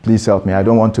 Please help me. I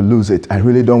don't want to lose it. I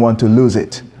really don't want to lose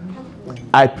it.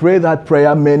 I pray that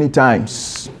prayer many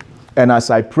times. And as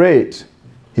I pray it,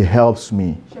 he helps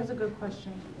me. She has a good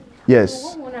question.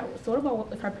 Yes. So what about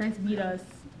if our parents beat us?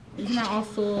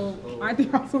 Aren't they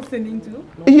also sinning too?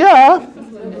 Yeah.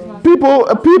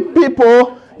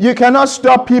 People, you cannot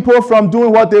stop people from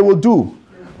doing what they will do.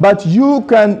 But you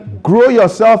can grow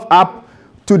yourself up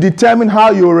to determine how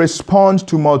you respond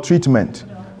to maltreatment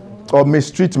or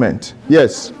mistreatment.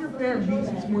 Yes. If your parent beats,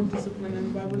 it's more discipline,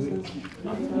 and the Bible says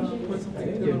not to put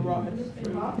something to the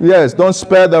rod. Yes, don't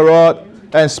spare the rod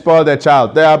and spoil the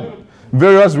child. There are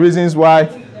various reasons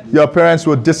why your parents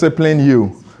will discipline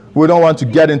you. We don't want to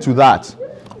get into that.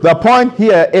 The point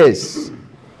here is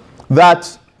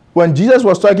that when Jesus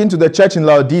was talking to the church in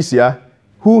Laodicea,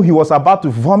 who he was about to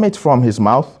vomit from his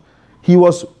mouth, he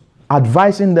was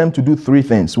advising them to do three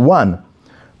things. One,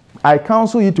 I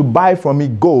counsel you to buy from me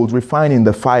gold refined in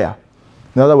the fire.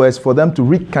 In other words, for them to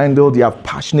rekindle their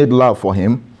passionate love for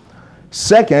him.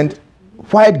 Second,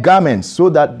 white garments so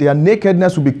that their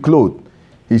nakedness will be clothed.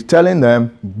 He's telling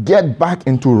them, get back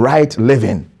into right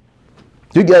living.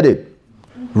 Do you get it?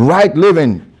 Right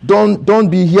living. Don't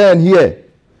be here and here.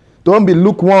 Don't be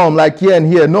lukewarm like here and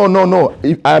here. No.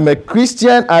 If I'm a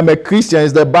Christian, I'm a Christian.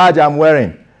 It's the badge I'm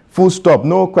wearing. Full stop.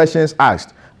 No questions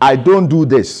asked. I don't do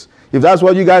this. If that's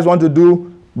what you guys want to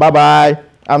do, bye-bye.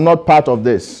 I'm not part of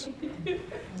this.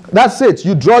 That's it.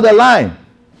 You draw the line.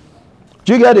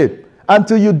 Do you get it?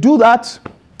 Until you do that,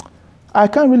 I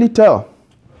can't really tell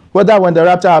whether when the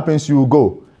rapture happens, you will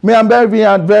go. I'm very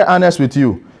honest with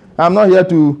you. I'm not here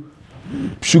to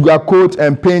sugarcoat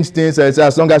and paint things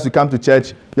as long as you come to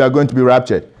church, you are going to be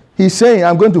raptured. He's saying,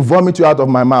 I'm going to vomit you out of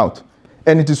my mouth.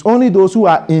 And it is only those who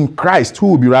are in Christ who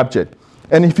will be raptured.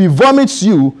 And if he vomits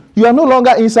you, you are no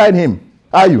longer inside him,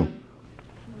 are you?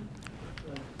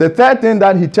 The third thing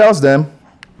that he tells them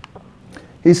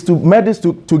is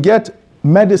to get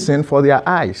medicine for their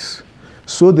eyes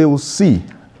so they will see.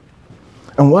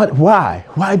 And why?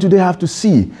 Why do they have to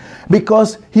see?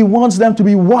 Because he wants them to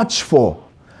be watchful,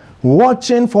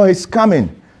 watching for his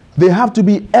coming. They have to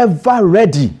be ever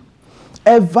ready.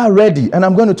 Ever ready. And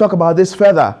I'm going to talk about this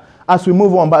further as we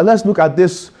move on. But let's look at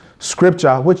this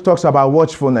scripture which talks about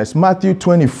watchfulness. Matthew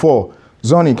 24.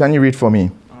 Zoni, can you read for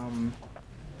me?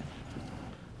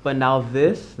 But now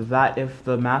that if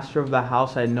the master of the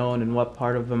house had known in what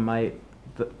part of the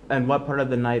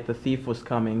night the thief was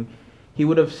coming, he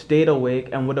would have stayed awake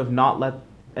and would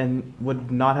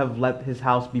not have let his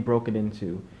house be broken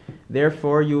into.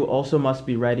 Therefore, you also must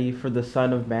be ready, for the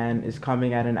Son of Man is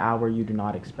coming at an hour you do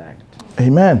not expect.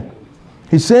 Amen.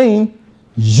 He's saying,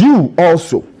 you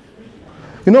also.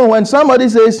 You know, when somebody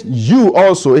says you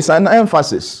also, it's an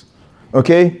emphasis.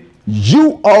 Okay?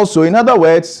 You also. In other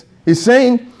words, he's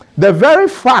saying the very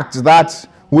fact that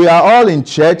we are all in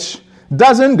church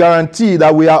doesn't guarantee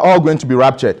that we are all going to be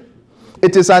raptured.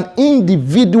 It is an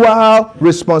individual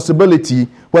responsibility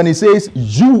when he says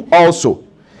you also.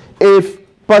 If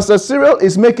Pastor Cyril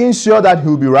is making sure that he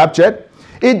will be raptured,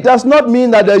 it does not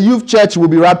mean that the youth church will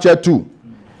be raptured too.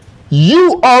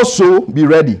 You also be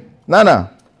ready.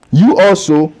 Nana, you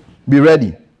also be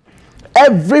ready.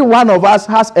 Every one of us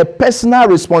has a personal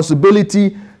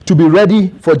responsibility to be ready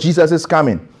for Jesus'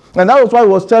 coming. And that was why I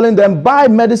was telling them, buy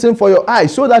medicine for your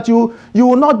eyes so that you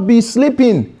will not be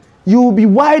sleeping. You will be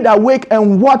wide awake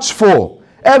and watchful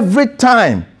every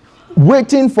time,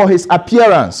 waiting for his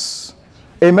appearance.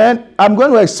 Amen. I'm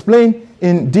going to explain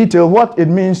in detail what it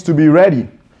means to be ready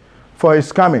for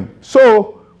his coming.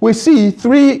 So we see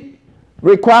three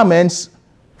requirements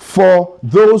for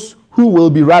those who will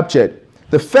be raptured.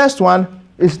 The first one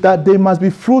is that they must be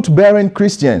fruit-bearing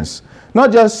Christians.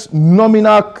 Not just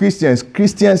nominal Christians,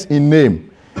 Christians in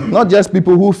name. Not just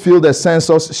people who fill the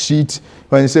census sheet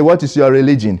when they say, what is your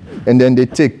religion? And then they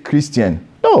take Christian.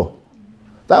 No.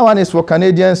 That one is for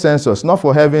Canadian census, not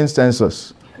for heaven's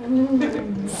census.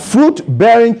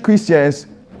 Fruit-bearing Christians,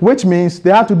 which means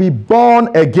they have to be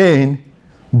born again.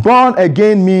 Born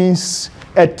again means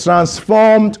a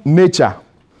transformed nature,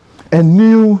 a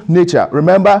new nature.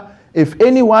 Remember, if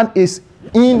anyone is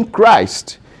in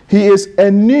Christ, he is a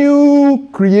new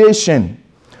creation.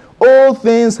 All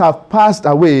things have passed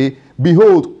away.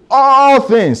 Behold, all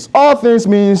things. All things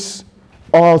means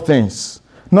all things,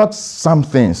 not some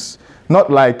things. Not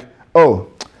like, oh,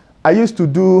 I used to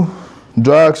do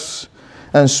drugs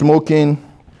and smoking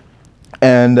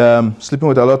and sleeping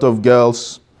with a lot of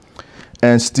girls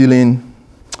and stealing.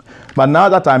 But now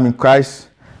that I'm in Christ,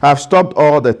 I've stopped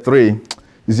all the three.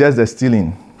 It's just the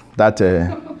stealing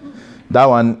that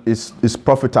one is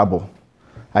profitable.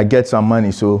 I get some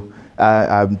money, so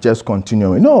I'm just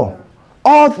continuing. No.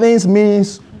 All things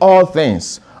means all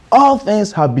things. All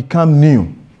things have become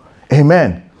new.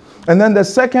 Amen. And then the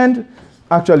second,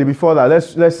 actually before that,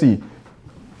 let's see.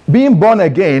 Being born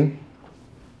again,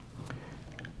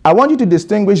 I want you to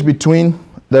distinguish between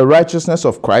the righteousness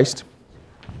of Christ,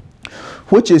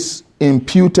 which is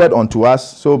imputed unto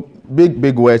us. So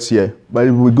big words here, but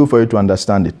it will be good for you to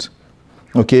understand it.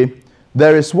 Okay?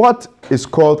 There is what is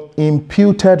called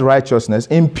imputed righteousness.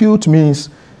 Impute means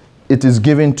it is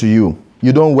given to you.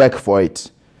 You don't work for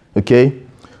it. Okay?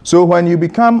 So when you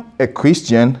become a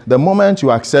Christian, the moment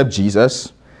you accept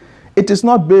Jesus, it is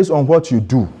not based on what you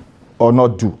do or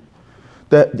not do.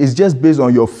 It's just based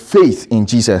on your faith in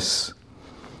Jesus.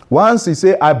 Once you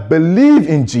say, I believe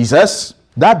in Jesus,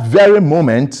 that very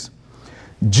moment,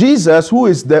 Jesus, who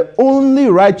is the only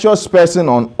righteous person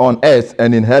on earth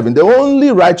and in heaven, the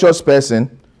only righteous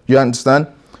person, you understand?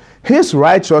 His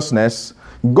righteousness,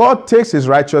 God takes his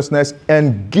righteousness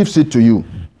and gives it to you.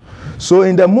 So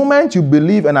in the moment you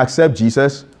believe and accept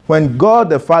Jesus, when God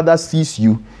the Father sees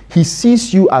you, he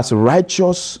sees you as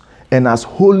righteous and as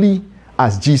holy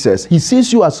as Jesus. He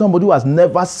sees you as somebody who has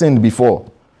never sinned before.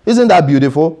 Isn't that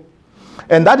beautiful?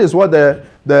 And that is what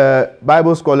the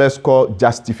Bible scholars call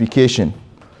justification.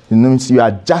 It means you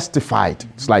are justified.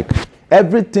 It's like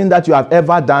everything that you have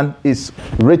ever done is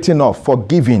written off,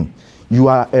 forgiven. You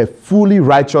are a fully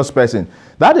righteous person.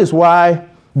 That is why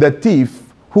the thief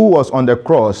who was on the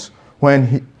cross,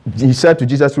 when he said to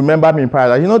Jesus, remember me in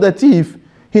paradise. You know, the thief,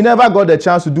 he never got the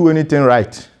chance to do anything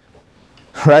right.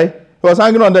 Right? He was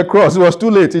hanging on the cross. It was too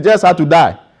late. He just had to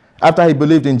die after he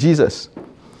believed in Jesus.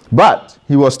 But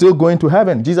he was still going to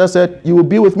heaven. Jesus said, you will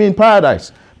be with me in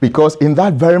paradise. Because in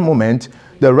that very moment,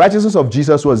 the righteousness of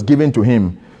Jesus was given to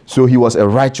him. So he was a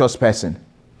righteous person.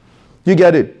 You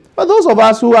get it? But those of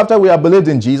us who, after we have believed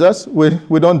in Jesus,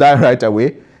 we don't die right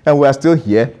away, and we are still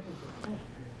here,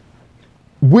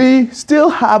 we still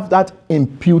have that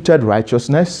imputed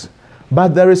righteousness,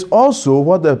 but there is also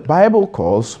what the Bible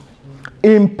calls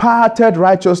imparted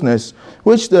righteousness,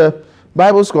 which the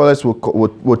Bible scholars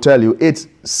will tell you it's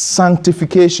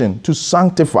sanctification, to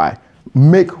sanctify,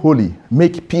 make holy,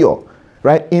 make pure,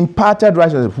 right? Imparted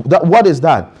righteousness. What is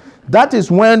that? That is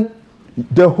when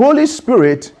the Holy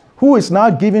Spirit, who is now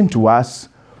given to us,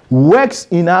 works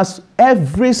in us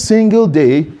every single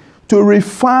day to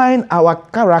refine our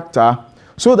character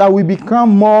so that we become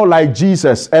more like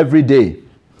Jesus every day.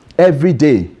 Every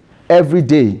day. Every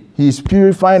day. He is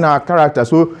purifying our character.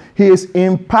 So he is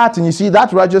imparting. You see,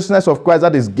 that righteousness of Christ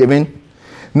that is given,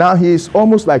 now he is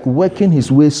almost like working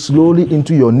his way slowly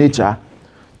into your nature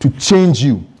to change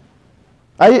you.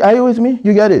 Are you with me?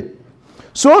 You get it?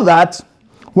 So that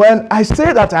when I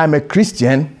say that I'm a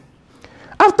Christian,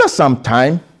 after some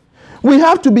time, we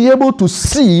have to be able to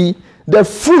see the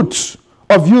fruit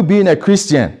of you being a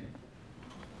Christian.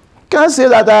 Can't say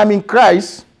that I am in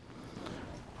Christ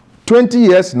 20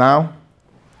 years now,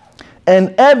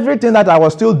 and everything that I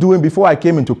was still doing before I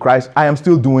came into Christ, I am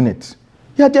still doing it.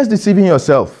 You're just deceiving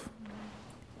yourself.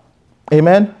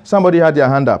 Amen? Somebody had their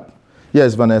hand up.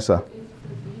 Yes, Vanessa.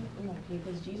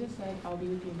 Because Jesus said, I'll be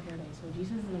with you in paradise. So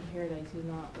Jesus is in paradise. He's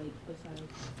not like beside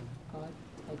God,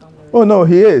 like on the earth. Oh no,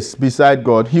 he is beside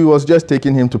God. He was just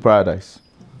taking him to paradise.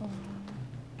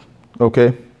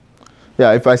 Okay?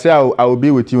 Yeah, if I say I will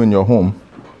be with you in your home,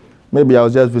 maybe I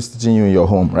was just visiting you in your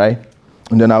home, right?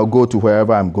 And then I'll go to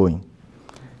wherever I'm going.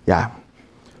 Yeah.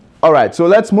 All right, so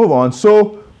let's move on.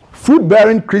 So,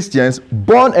 fruit-bearing Christians,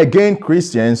 born-again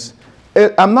Christians,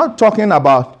 I'm not talking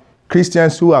about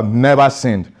Christians who have never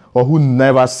sinned or who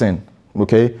never sin,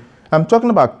 okay? I'm talking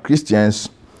about Christians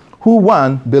who,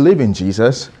 one, believe in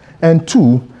Jesus, and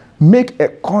two, make a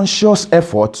conscious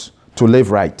effort to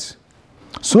live right.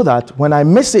 So that when I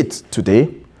miss it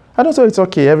today, I don't say it's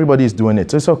okay, everybody is doing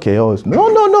it. It's okay. No,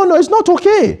 it's not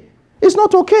okay. It's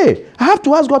not okay. I have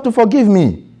to ask God to forgive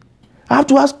me. I have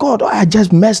to ask God, I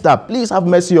just messed up. Please have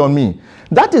mercy on me.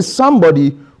 That is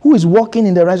somebody who is walking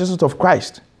in the righteousness of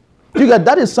Christ. You get,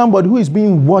 that is somebody who is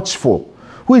being watchful,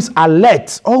 who is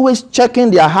alert, always checking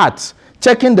their hearts,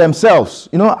 checking themselves.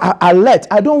 Alert.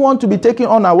 I don't want to be taken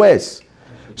unawares.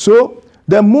 So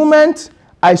the moment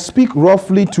I speak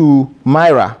roughly to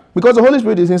Myra, because the Holy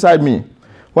Spirit is inside me.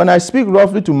 When I speak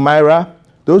roughly to Myra,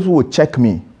 those who will check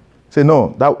me say,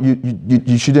 no, that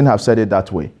you shouldn't have said it that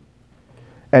way.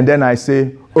 And then I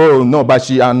say, oh no, but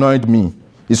she annoyed me.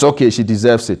 It's okay, she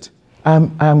deserves it.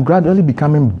 I'm gradually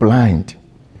becoming blind.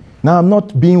 Now I'm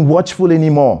not being watchful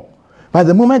anymore. By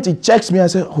the moment he checks me, I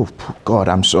say, oh God,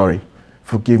 I'm sorry.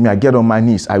 Forgive me. I get on my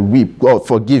knees. I weep. God,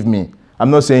 forgive me. I'm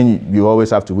not saying you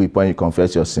always have to weep when you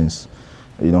confess your sins.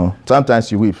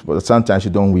 Sometimes you weep, but sometimes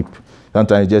you don't weep.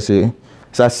 Sometimes you just say,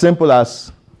 it's as simple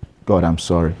as, God, I'm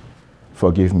sorry.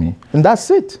 Forgive me. And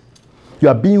that's it. You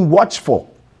are being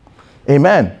watchful.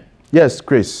 Amen. Yes,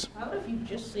 Chris. How if you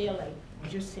just say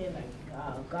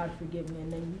God forgive me,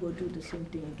 and then you go do the same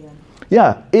thing again?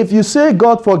 Yeah, if you say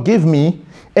God forgive me,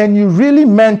 and you really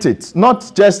meant it,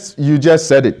 not just you just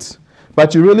said it,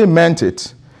 but you really meant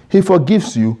it, he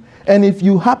forgives you. And if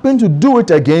you happen to do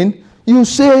it again, you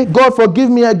say, God forgive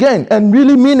me again, and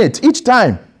really mean it each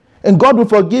time. And God will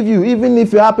forgive you, even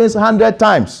if it happens 100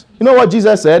 times. You know what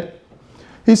Jesus said?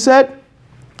 He said,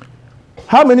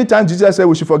 How many times did Jesus say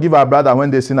we should forgive our brother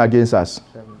when they sin against us?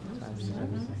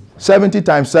 70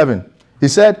 times 7. He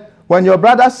said, when your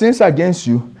brother sins against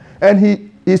you, and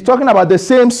he's talking about the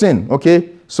same sin,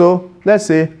 okay? So let's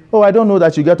say, oh, I don't know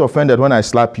that you get offended when I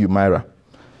slap you, Myra.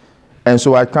 And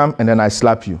so I come and then I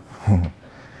slap you.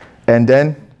 And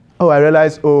then, oh, I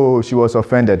realize, oh, she was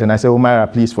offended. And I say, oh, Myra,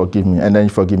 please forgive me. And then you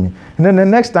forgive me. And then the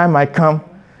next time I come,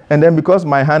 and then because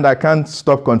my hand, I can't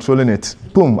stop controlling it.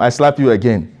 Boom, I slap you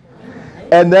again.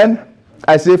 And then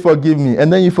I say, forgive me.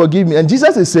 And then you forgive me. And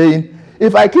Jesus is saying,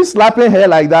 if I keep slapping her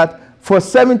like that for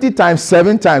 70 times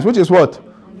 7 times, which is what?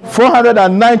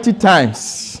 490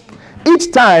 times.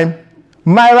 Each time,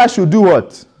 Myra should do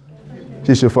what?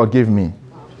 She should forgive me.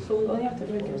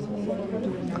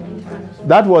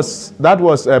 That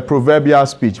was a proverbial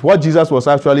speech. What Jesus was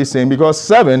actually saying, because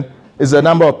 7 is a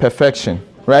number of perfection,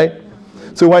 right?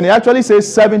 So when he actually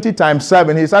says 70 times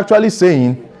 7, he's actually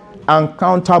saying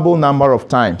uncountable number of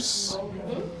times.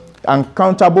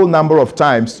 Uncountable number of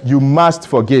times you must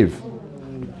forgive.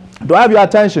 Do I have your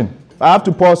attention? I have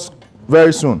to pause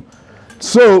very soon.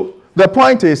 So the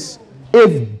point is,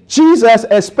 if Jesus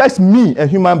expects me, a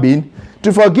human being,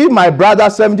 to forgive my brother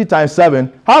 70 times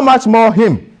 7, how much more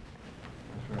him?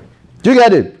 Do you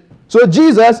get it? So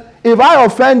Jesus, if I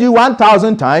offend you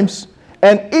 1,000 times,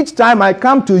 and each time I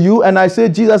come to you and I say,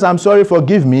 Jesus, I'm sorry,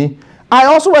 forgive me, I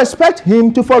also expect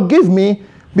him to forgive me,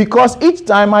 because each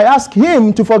time I ask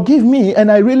him to forgive me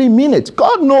and I really mean it.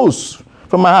 God knows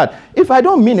from my heart. If I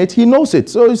don't mean it, he knows it.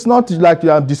 So it's not like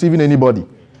you are deceiving anybody.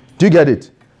 Do you get it?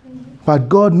 But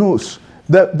God knows.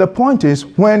 The point is,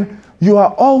 when you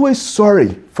are always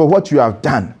sorry for what you have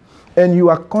done, and you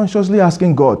are consciously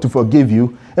asking God to forgive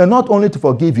you, and not only to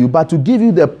forgive you, but to give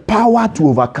you the power to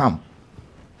overcome.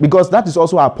 Because that is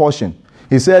also our portion.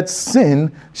 He said, sin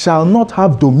shall not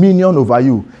have dominion over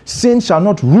you. Sin shall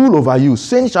not rule over you.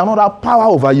 Sin shall not have power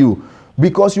over you.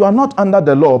 Because you are not under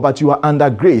the law, but you are under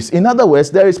grace. In other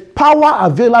words, there is power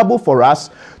available for us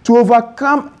to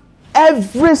overcome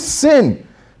every sin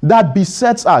that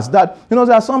besets us. That, there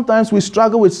are sometimes we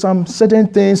struggle with some certain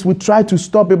things. We try to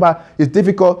stop it, but it's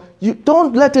difficult. You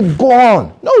don't let it go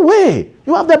on. No way.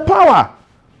 You have the power.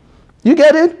 You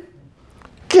get it?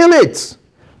 Kill it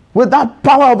with that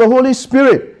power of the Holy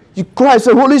Spirit. You cry,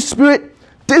 say, Holy Spirit,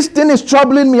 this thing is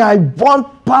troubling me. I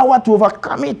want power to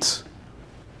overcome it.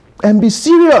 And be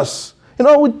serious.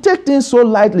 We take things so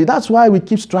lightly. That's why we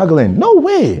keep struggling. No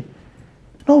way.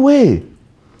 No way.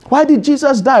 Why did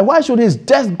Jesus die? Why should his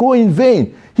death go in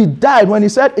vain? He died when he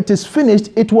said it is finished.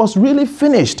 It was really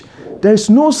finished. There is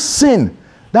no sin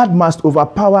that must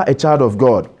overpower a child of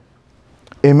God.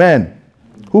 Amen.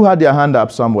 Who had their hand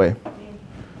up somewhere?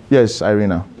 Yes,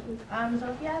 Irina. So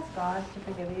if you ask God to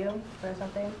forgive you for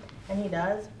something, and he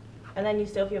does, and then you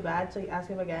still feel bad, so you ask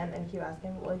him again and keep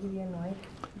asking, will he be annoyed?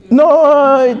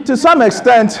 No, to some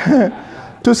extent.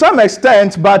 To some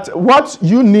extent, but what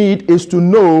you need is to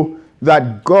know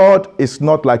that God is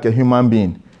not like a human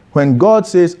being. When God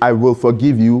says, I will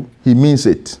forgive you, he means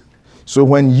it. So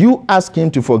when you ask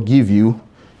him to forgive you,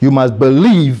 you must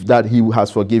believe that he has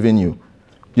forgiven you.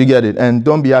 You get it? And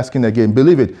don't be asking again.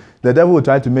 Believe it. The devil will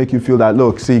try to make you feel that,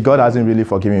 look, see, God hasn't really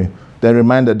forgiven you. Then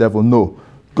remind the devil, no.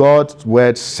 God's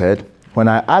word said, when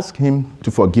I ask him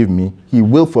to forgive me, he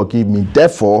will forgive me.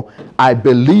 Therefore, I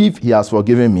believe he has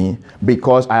forgiven me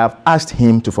because I have asked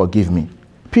him to forgive me.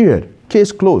 Period.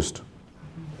 Case closed.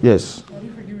 Yes. How do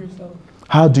you forgive yourself?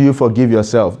 How do you forgive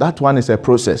yourself? That one is a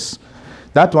process.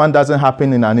 That one doesn't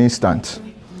happen in an instant.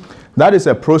 That is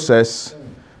a process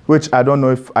which I don't know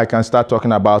if I can start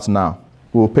talking about now.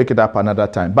 We'll pick it up another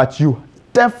time. But you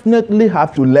definitely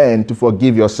have to learn to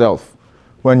forgive yourself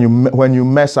when you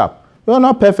mess up. You're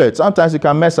not perfect. Sometimes you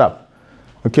can mess up.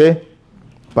 Okay?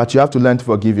 But you have to learn to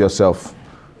forgive yourself.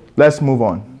 Let's move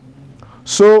on.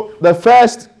 So the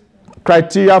first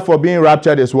criteria for being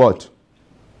raptured is what?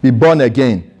 Be born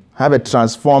again. Have a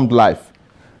transformed life.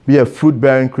 Be a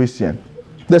fruit-bearing Christian.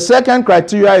 The second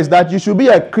criteria is that you should be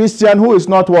a Christian who is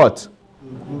not what?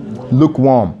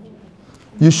 Lukewarm.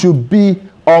 You should be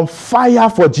on fire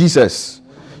for Jesus.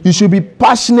 You should be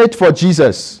passionate for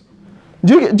Jesus.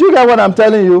 Do you get what I'm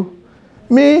telling you?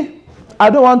 Me, I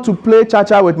don't want to play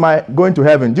cha-cha with my going to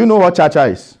heaven. Do you know what cha-cha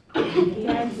is?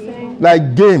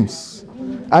 Like games.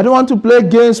 I don't want to play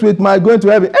games with my going to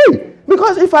heaven. Hey,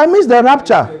 because if I miss the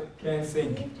rapture, can't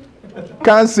sing.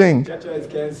 Can't sing. Cha-cha is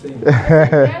can't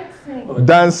sing.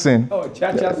 Dancing. Oh,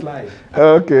 cha-cha's life.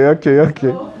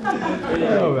 Okay.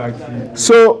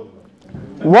 So,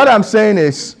 what I'm saying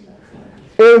is,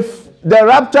 if the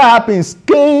rapture happens,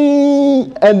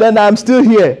 and then I'm still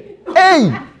here,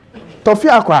 hey,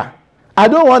 Tofiakwa, I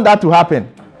don't want that to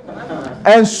happen.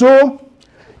 And so,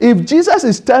 if Jesus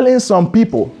is telling some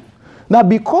people, now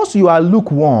because you are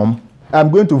lukewarm, I'm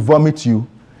going to vomit you,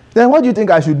 then what do you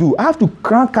think I should do? I have to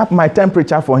crank up my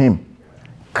temperature for him.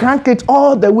 Crank it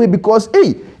all the way, because,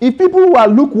 hey, if people who are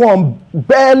lukewarm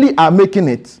barely are making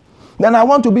it, then I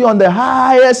want to be on the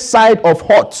highest side of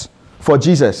hot for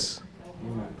Jesus.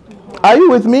 Are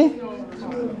you with me?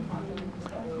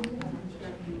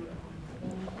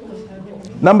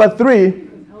 Number 3,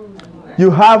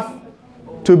 you have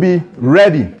to be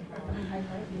ready.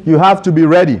 You have to be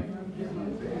ready.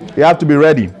 You have to be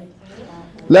ready.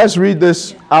 Let's read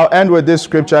this. I'll end with this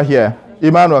scripture here.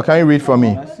 Emmanuel, can you read for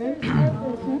me?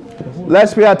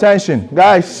 Let's pay attention.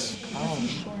 Guys,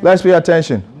 let's pay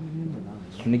attention.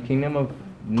 In the kingdom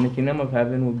of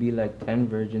heaven will be like 10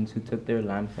 virgins who took their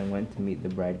lamps and went to meet the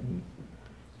bridegroom.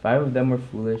 5 of them were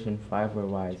foolish and 5 were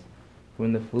wise.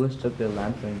 When the foolish took their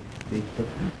lamps, and they took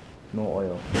no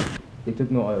oil. They took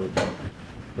no oil with them.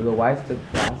 But the wise took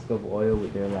flasks of oil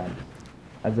with their lamps.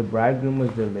 As the bridegroom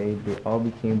was delayed, they all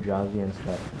became drowsy and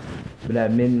slept. But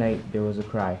at midnight there was a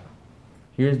cry,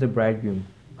 "Here is the bridegroom,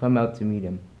 come out to meet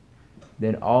him."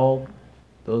 Then all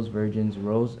those virgins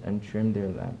rose and trimmed their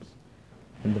lamps.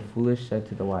 And the foolish said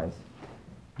to the wise,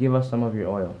 "Give us some of your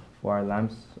oil, for our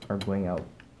lamps are going out."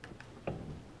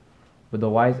 But the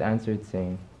wise answered,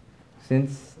 saying,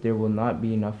 "Since there will not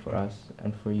be enough for us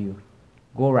and for you,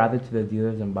 go rather to the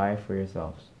dealers and buy for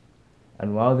yourselves."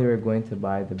 And while they were going to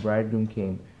buy, the bridegroom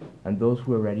came, and those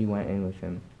who were ready went in with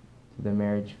him to the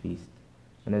marriage feast,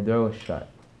 and the door was shut.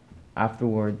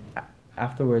 Afterward,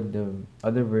 the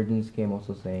other virgins came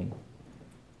also, saying,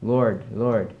 "Lord,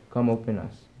 Lord, come open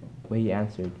us." But he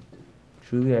answered,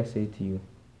 "Truly I say to you,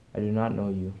 I do not know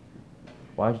you.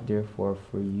 Watch therefore,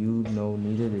 for you know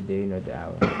neither the day nor the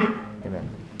hour." Amen.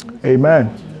 Amen.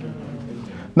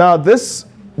 Now this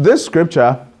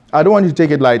scripture, I don't want you to take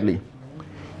it lightly.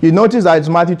 You notice that it's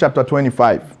Matthew chapter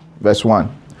 25, verse 1.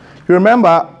 You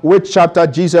remember which chapter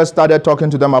Jesus started talking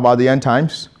to them about the end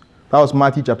times? That was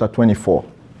Matthew chapter 24.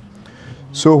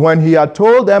 So when he had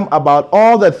told them about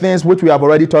all the things which we have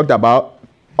already talked about,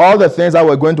 all the things that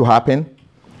were going to happen,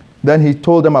 then he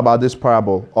told them about this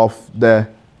parable of the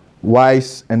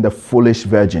wise and the foolish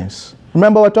virgins.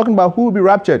 Remember, we're talking about who will be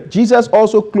raptured. Jesus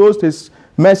also closed his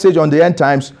message on the end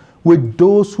times with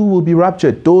those who will be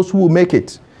raptured, those who will make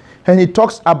it. And he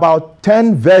talks about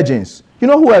 10 virgins. You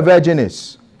know who a virgin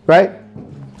is, right?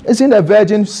 Isn't a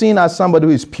virgin seen as somebody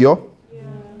who is pure? Yeah.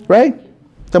 Right?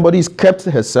 Somebody who's kept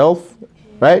herself,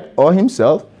 right? Or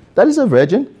himself. That is a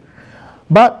virgin.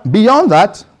 But beyond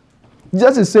that,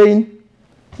 Jesus is saying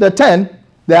the 10,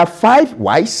 there are 5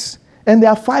 wise and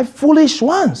there are 5 foolish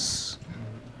ones.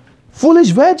 Foolish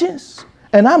virgins.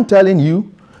 And I'm telling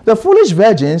you, the foolish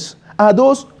virgins are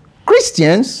those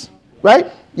Christians,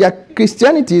 right? Their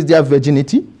Christianity is their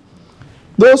virginity.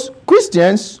 Those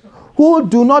Christians who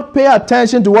do not pay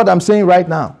attention to what I'm saying right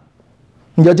now.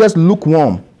 They're just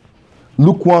lukewarm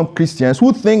Christians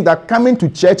who think that coming to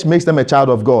church makes them a child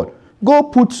of God. Go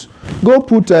put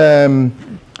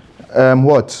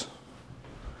what?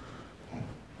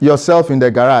 Yourself in the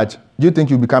garage. Do you think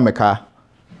you become a car?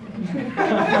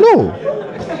 No.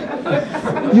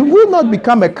 You will not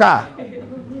become a car.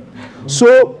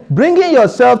 So bringing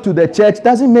yourself to the church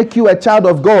doesn't make you a child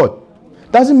of God.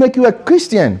 Doesn't make you a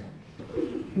Christian.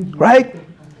 Right?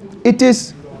 It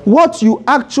is what you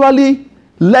actually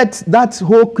let that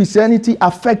whole Christianity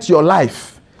affect your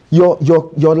life.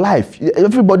 Your life.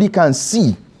 Everybody can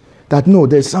see that, no,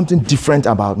 there's something different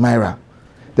about Myra.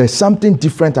 There's something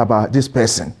different about this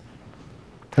person.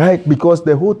 Right? Because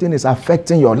the whole thing is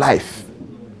affecting your life.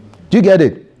 Do you get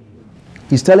it?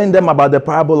 He's telling them about the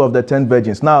parable of the 10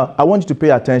 virgins. Now, I want you to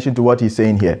pay attention to what he's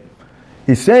saying here.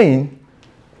 He's saying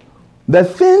the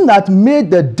thing that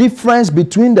made the difference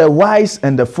between the wise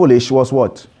and the foolish was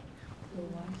what?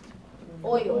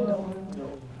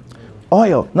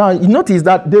 Oil. Now, you notice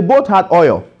that they both had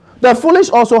oil. The foolish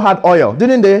also had oil,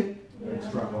 didn't they?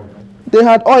 They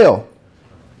had oil.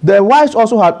 The wise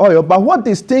also had oil. But what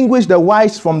distinguished the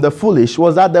wise from the foolish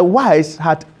was that the wise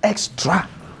had extra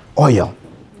oil.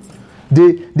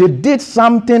 They did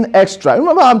something extra.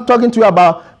 Remember, I'm talking to you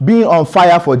about being on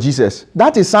fire for Jesus.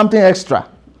 That is something extra.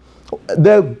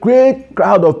 The great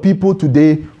crowd of people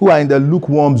today who are in the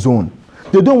lukewarm zone,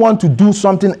 they don't want to do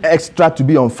something extra to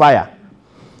be on fire.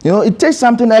 You know, it takes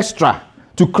something extra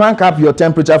to crank up your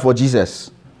temperature for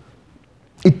Jesus.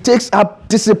 It takes up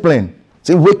discipline.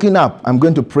 Say, waking up, I'm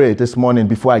going to pray this morning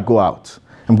before I go out.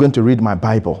 I'm going to read my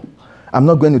Bible. I'm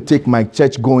not going to take my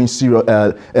church going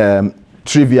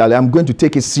trivially. I'm going to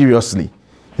take it seriously.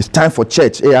 It's time for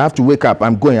church. Hey, I have to wake up.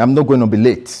 I'm not going to be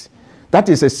late. That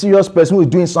is a serious person who is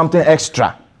doing something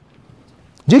extra.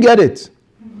 Do you get it?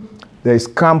 There is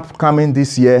camp coming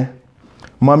this year.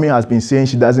 Mommy has been saying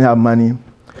she doesn't have money.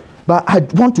 But I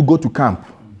want to go to camp.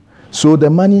 So the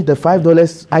money, the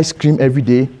 $5 ice cream every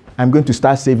day, I'm going to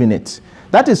start saving it.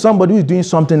 That is somebody who is doing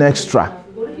something extra.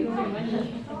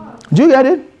 Do you get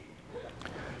it?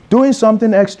 Doing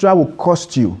something extra will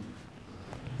cost you.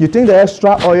 You think the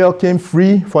extra oil came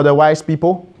free for the wise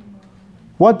people?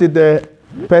 What did the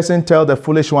person tell the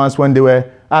foolish ones when they were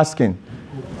asking?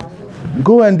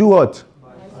 Go and do what?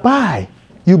 Buy.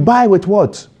 You buy with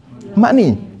what?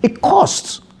 Money. It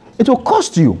costs. It will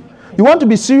cost you. You want to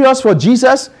be serious for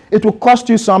Jesus? It will cost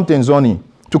you something, Zoni.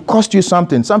 To cost you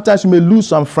something. Sometimes you may lose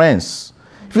some friends.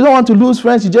 If you don't want to lose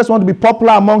friends, you just want to be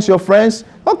popular amongst your friends,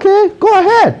 okay, go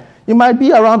ahead. You might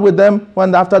be around with them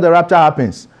when after the rapture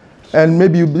happens. And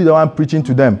maybe you'll be the one preaching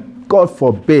to them. God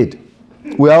forbid.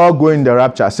 We are all going in the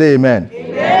rapture. Say amen.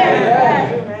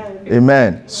 Amen.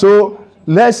 Amen. So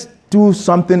let's do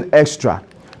something extra.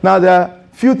 Now there are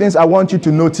a few things I want you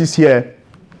to notice here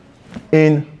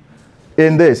in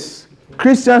this.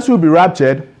 Christians who will be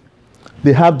raptured,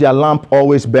 they have their lamp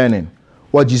always burning.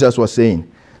 What Jesus was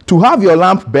saying. To have your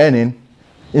lamp burning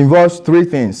involves three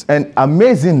things. And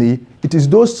amazingly, it is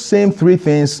those same three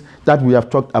things that we have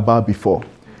talked about before.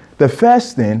 The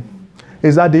first thing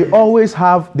is that they always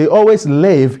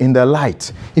live in the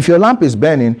light. If your lamp is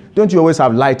burning, don't you always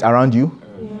have light around you?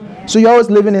 Yeah. So you're always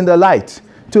living in the light.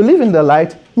 To live in the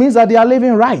light means that they are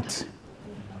living right.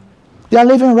 They are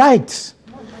living right.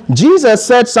 Jesus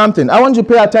said something. I want you to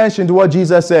pay attention to what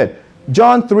Jesus said.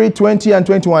 John 3:20 and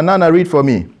 21. Nana, read for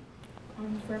me.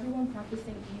 For everyone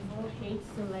practicing evil hates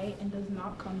the light and does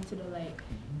not come to the light,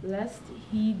 lest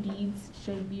his deeds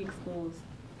should be exposed.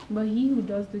 But he who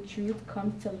does the truth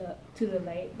comes to the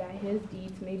light, that his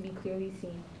deeds may be clearly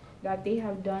seen, that they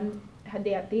have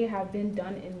been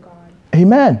done in God.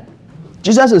 Amen.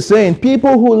 Jesus is saying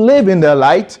people who live in the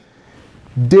light,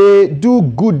 they do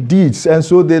good deeds, and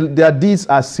so their deeds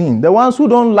are seen. The ones who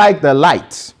don't like the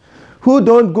light, who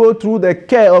don't go through the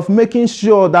care of making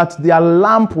sure that their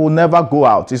lamp will never go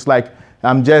out. It's like,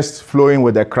 I'm just flowing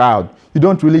with the crowd. You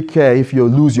don't really care if you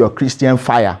lose your Christian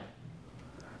fire.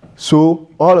 So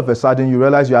all of a sudden you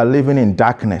realize you are living in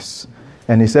darkness.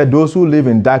 And he said those who live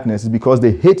in darkness is because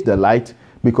they hate the light,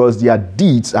 because their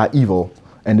deeds are evil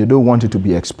and they don't want it to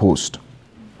be exposed.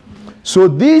 So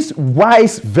these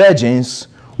wise virgins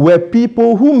were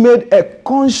people who made a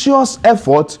conscious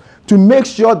effort to make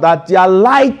sure that their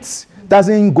light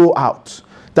doesn't go out,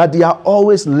 that they are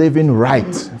always living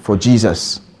right for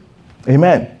Jesus.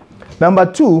 Amen. Number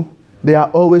two, they are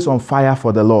always on fire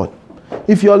for the Lord.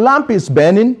 If your lamp is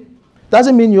burning,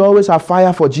 doesn't mean you always have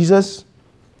fire for Jesus,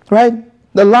 right?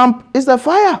 The lamp is the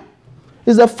fire.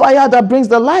 It's the fire that brings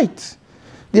the light.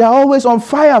 They are always on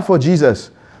fire for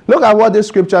Jesus. Look at what this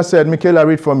scripture said. Michaela,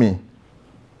 read for me.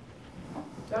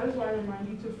 That is why I remind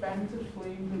you to fan into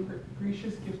flame the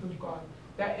gracious gift of God,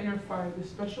 that inner fire, the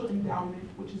special endowment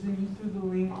which is in you through the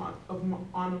laying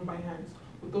on of my hands,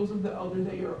 with those of the elders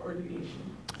at your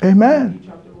ordination. Amen.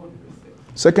 Chapter 1,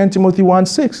 verse 6. 2 Timothy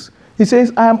 1:6. He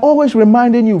says, I am always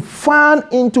reminding you, fan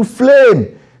into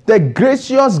flame the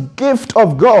gracious gift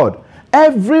of God.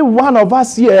 Every one of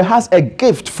us here has a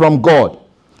gift from God.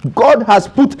 God has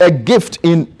put a gift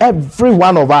in every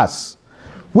one of us,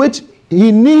 which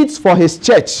he needs for his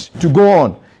church to go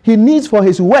on. He needs for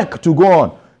his work to go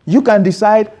on. You can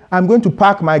decide, I'm going to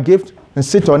pack my gift and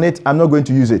sit on it. I'm not going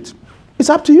to use it. It's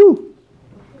up to you.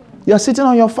 You're sitting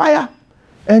on your fire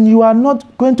and you are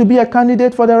not going to be a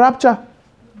candidate for the rapture.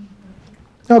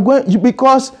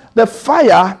 Because the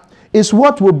fire is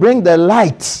what will bring the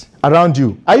light around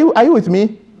you. Are you with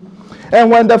me? And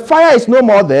when the fire is no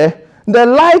more there, the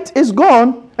light is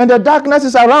gone and the darkness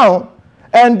is around.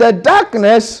 And the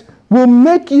darkness will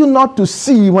make you not to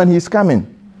see when he's coming.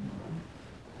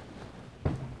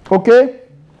 Okay?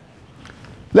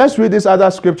 Let's read this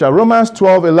other scripture. Romans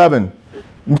 12:11.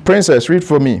 Princess, read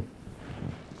for me.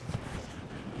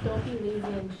 Don't be lazy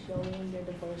in showing your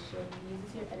devotion.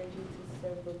 Use your energy to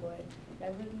serve the Lord.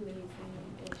 Never be lazy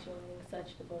in showing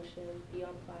such devotion. Be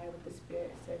on fire with the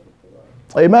Spirit, serving the Lord.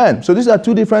 Amen. So these are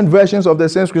two different versions of the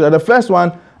same scripture. The first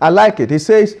one, I like it. It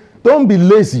says, don't be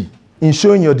lazy in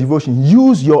showing your devotion.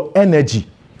 Use your energy.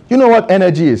 You know what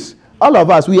energy is? All of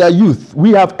us, we are youth.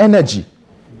 We have energy.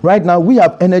 Right now, we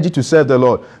have energy to serve the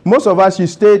Lord. Most of us, who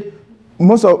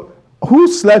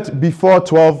slept before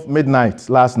 12 midnight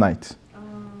last night?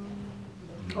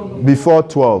 Before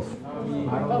 12.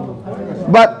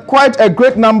 But quite a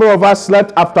great number of us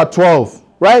slept after 12,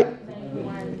 right?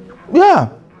 Yeah.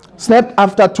 Slept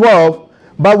after 12,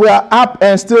 but we are up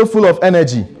and still full of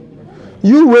energy.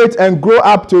 You wait and grow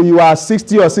up till you are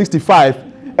 60 or 65,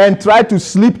 and try to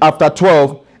sleep after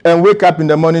 12 and wake up in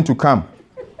the morning to come.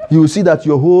 You will see that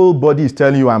your whole body is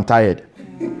telling you, I'm tired.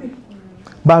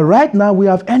 But right now, we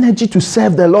have energy to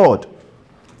serve the Lord.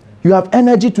 You have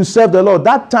energy to serve the Lord.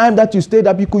 That time that you stayed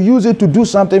up, you could use it to do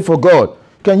something for God.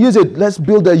 You can use it. Let's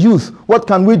build the youth. What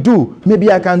can we do?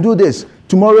 Maybe I can do this.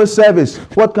 Tomorrow's service.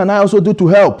 What can I also do to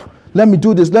help? Let me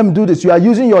do this. Let me do this. You are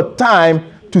using your time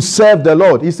to serve the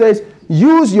Lord. He says,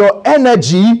 use your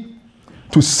energy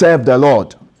to serve the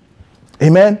Lord.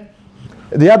 Amen.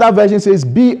 The other version says,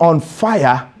 be on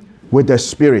fire with the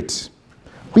Spirit.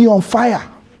 Be on fire.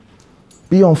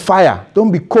 Be on fire.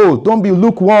 Don't be cold. Don't be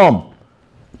lukewarm.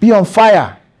 Be on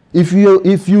fire. If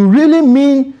you really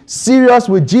mean serious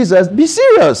with Jesus, be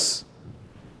serious.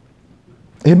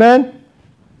 Amen.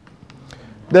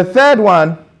 The third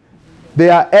one, they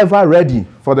are ever ready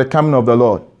for the coming of the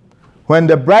Lord. When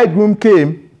the bridegroom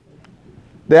came,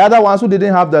 the other ones who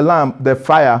didn't have the lamp, the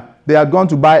fire, they had gone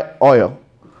to buy oil.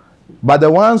 But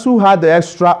the ones who had the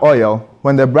extra oil,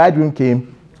 when the bridegroom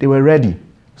came, they were ready.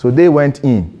 So they went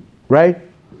in, right?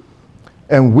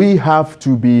 And we have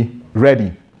to be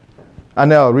ready.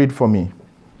 Anel, read for me.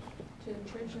 To the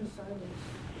church in Sardis,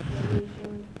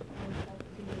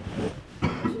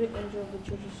 to the angel of the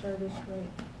church of Sardis write,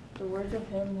 the words of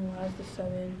him who has the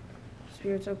 7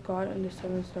 spirits of God and the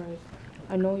 7 stars.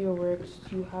 I know your works.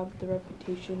 You have the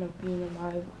reputation of being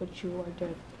alive, but you are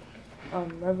dead.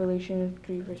 Revelation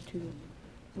 3 verse 2.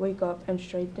 Wake up and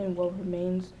strengthen what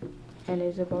remains and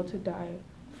is about to die,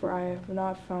 for I have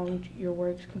not found your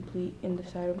works complete in the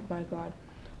sight of my God.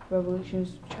 Revelation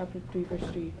chapter 3 verse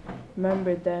 3.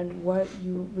 Remember then what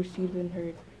you received and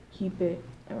heard, keep it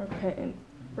and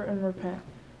repent.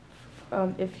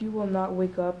 If you will not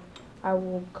wake up, I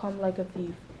will come like a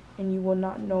thief, and you will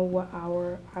not know what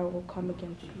hour I will come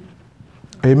against you.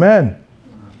 Amen.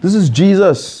 This is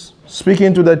Jesus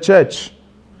speaking to the church.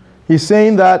 He's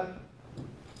saying that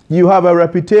you have a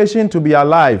reputation to be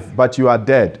alive, but you are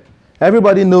dead.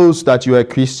 Everybody knows that you are a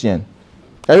Christian.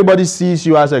 Everybody sees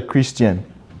you as a Christian,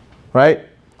 right?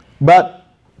 But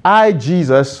I,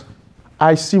 Jesus,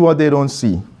 I see what they don't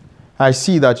see. I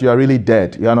see that you are really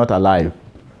dead. You are not alive.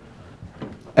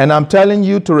 And I'm telling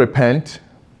you to repent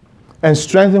and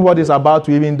strengthen what is about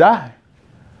to even die.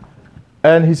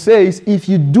 And he says, if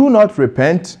you do not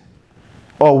repent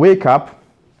or wake up,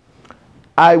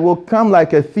 I will come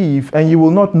like a thief, and you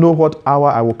will not know what hour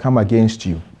I will come against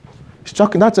you.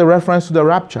 That's a reference to the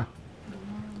rapture.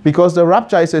 Because the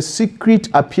rapture is a secret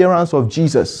appearance of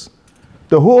Jesus.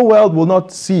 The whole world will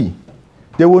not see.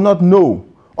 They will not know.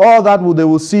 All that they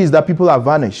will see is that people are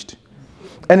vanished.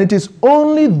 And it is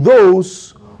only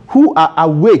those who are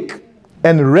awake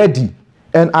and ready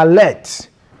and alert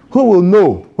who will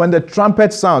know when the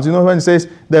trumpet sounds. You know, when it says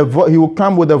he will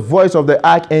come with the voice of the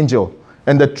archangel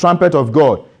and the trumpet of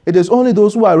God. It is only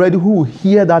those who are ready who will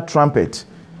hear that trumpet.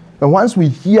 And once we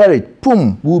hear it,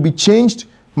 boom, we will be changed.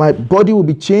 My body will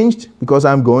be changed because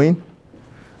I'm going.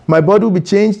 My body will be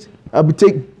changed. I'll be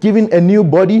given a new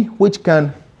body which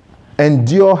can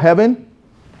endure heaven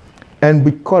and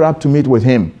be caught up to meet with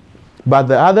him. But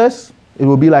the others, it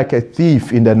will be like a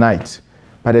thief in the night.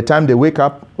 By the time they wake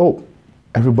up, oh,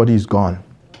 everybody is gone.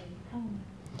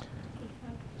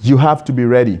 You have to be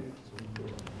ready.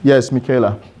 Yes,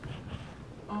 Michaela.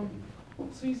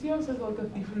 So you see how it says like a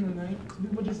thief in the night? Because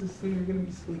people just assume you're going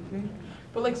to be sleeping.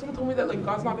 But like someone told me that like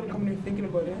God's not going to come when you're thinking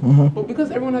about it. Mm-hmm. But because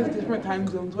everyone has different time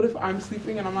zones, what if I'm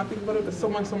sleeping and I'm not thinking about it, but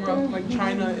someone somewhere else, like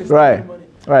China, is Right. thinking about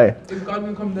it? Right. Is God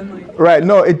going to come then? Like, Right.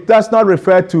 No, it does not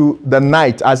refer to the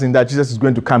night as in that Jesus is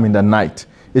going to come in the night.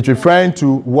 It's referring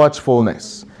to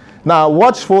watchfulness. Now,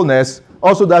 watchfulness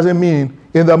also doesn't mean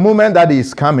in the moment that he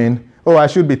is coming, oh, I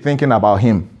should be thinking about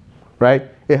him. Right?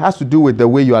 It has to do with the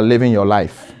way you are living your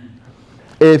life.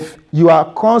 If you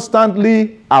are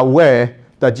constantly aware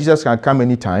that Jesus can come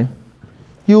anytime,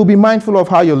 you will be mindful of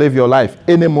how you live your life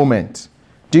any moment.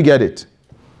 Do you get it?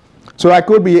 So I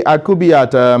could be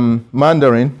at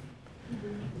Mandarin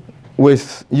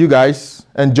with you guys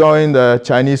enjoying the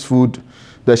Chinese food,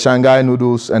 the Shanghai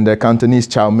noodles and the Cantonese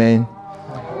chow mein,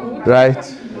 right?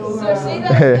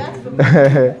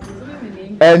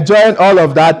 Enjoying all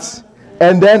of that,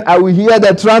 and then I will hear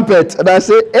the trumpet and I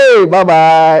say, hey,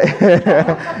 bye-bye,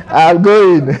 I'm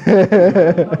going.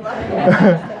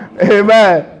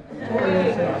 Amen.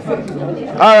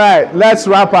 All right, let's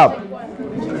wrap up.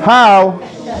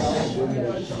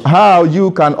 How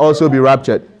you can also be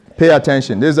raptured. Pay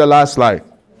attention. This is the last slide.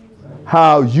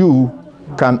 How you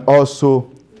can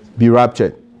also be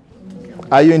raptured.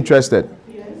 Are you interested?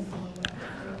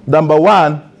 Number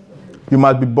one, you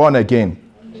must be born again.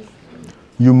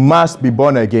 You must be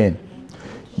born again.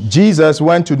 Jesus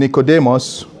went to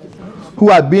Nicodemus, who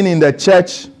had been in the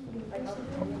church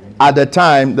at the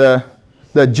time, the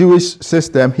Jewish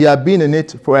system. He had been in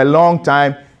it for a long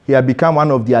time. He had become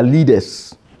one of their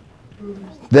leaders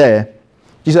there.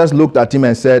 Jesus looked at him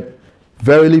and said,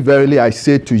 "Verily, verily, I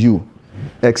say to you,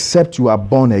 except you are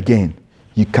born again,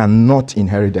 you cannot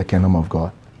inherit the kingdom of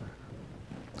God."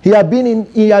 He had been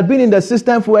in the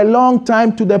system for a long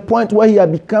time, to the point where he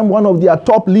had become one of their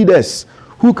top leaders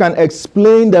who can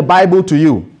explain the Bible to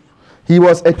you. He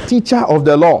was a teacher of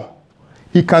the law.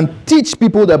 He can teach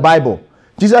people the Bible.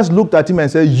 Jesus looked at him and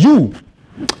said, "You,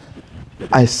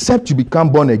 except you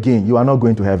become born again, you are not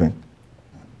going to heaven."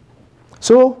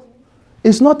 So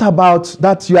it's not about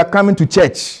that you are coming to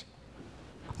church.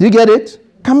 You get it?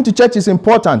 Coming to church is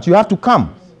important. You have to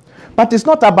come. But it's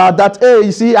not about that, "Hey,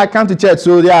 you see, I come to church,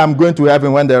 so yeah, I'm going to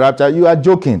heaven when the rapture." You are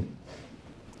joking.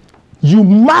 You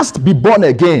must be born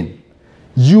again.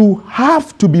 You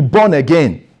have to be born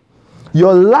again.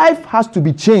 Your life has to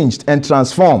be changed and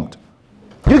transformed.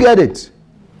 You get it?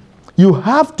 You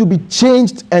have to be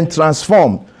changed and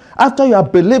transformed. After you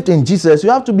have believed in Jesus, you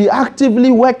have to be actively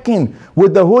working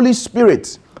with the Holy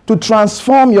Spirit to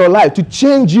transform your life, to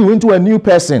change you into a new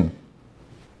person.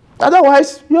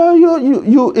 Otherwise,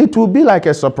 it will be like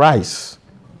a surprise.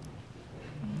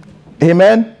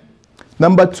 Amen?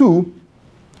 Number 2,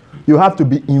 you have to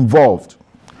be involved.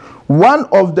 One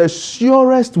of the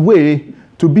surest way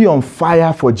to be on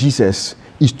fire for Jesus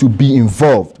is to be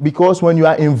involved. Because when you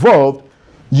are involved,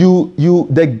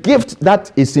 the gift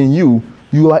that is in you,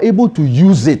 you are able to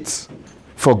use it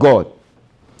for God.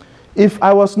 If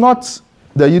I was not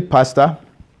the youth pastor,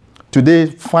 today,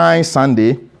 fine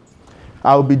Sunday,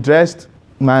 I will be dressed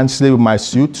nicely with my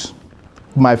suit,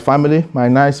 my family, my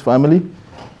nice family,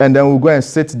 and then we'll go and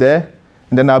sit there,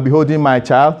 and then I'll be holding my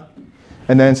child,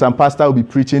 and then some pastor will be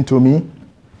preaching to me,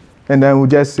 and then we'll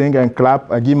just sing and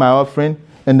clap. I give my offering,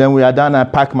 and then we are done. I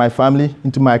pack my family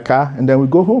into my car, and then we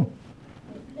go home.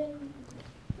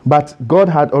 But God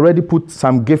had already put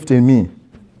some gift in me.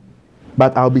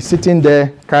 But I'll be sitting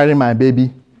there carrying my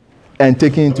baby and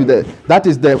taking it to the. That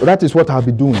is what I'll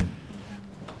be doing.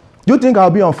 Do you think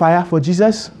I'll be on fire for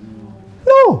Jesus?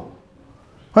 No.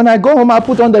 When I go home, I'll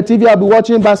put on the TV, I'll be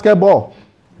watching basketball.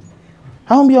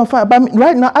 I won't be on fire. But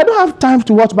right now, I don't have time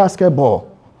to watch basketball.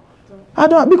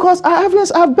 Because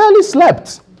I've barely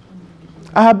slept.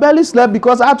 I have barely slept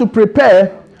because I had to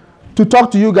prepare to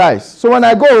talk to you guys. So when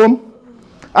I go home,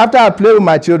 after I play with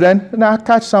my children, then I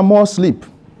catch some more sleep.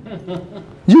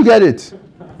 You get it?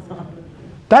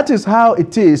 That is how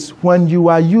it is when you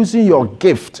are using your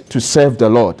gift to serve the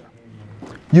Lord.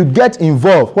 You get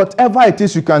involved. Whatever it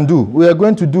is you can do. We are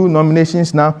going to do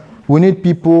nominations now. We need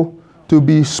people to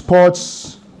be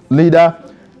sports leader,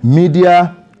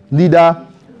 media leader,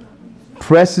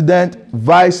 president,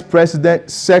 vice president,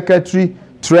 secretary,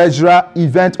 treasurer,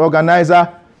 event organizer.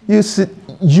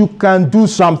 You can do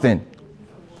something.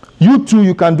 You too,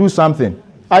 you can do something.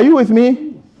 Are you with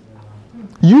me?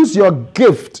 Use your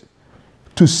gift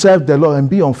to serve the Lord and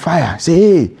be on fire. Say,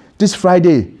 "Hey, this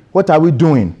Friday, what are we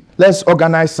doing? Let's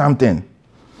organize something."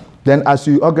 Then as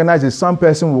you organize it, some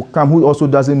person will come who also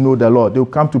doesn't know the Lord. They'll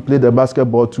come to play the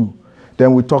basketball too.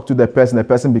 Then we talk to the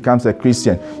person becomes a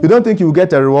Christian. You don't think you will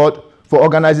get a reward for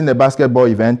organizing the basketball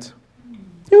event?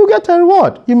 You will get a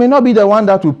reward. You may not be the one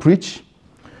that will preach,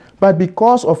 but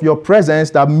because of your presence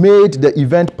that made the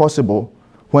event possible,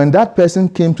 when that person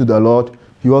came to the Lord,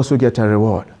 you also get a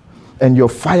reward. And your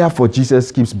fire for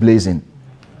Jesus keeps blazing.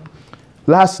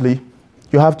 Lastly,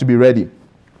 you have to be ready.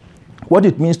 What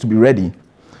it means to be ready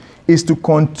is to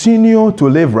continue to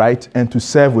live right and to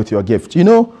serve with your gift. You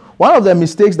know, one of the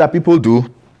mistakes that people do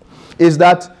is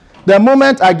that the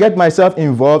moment I get myself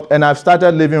involved and I've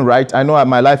started living right, I know that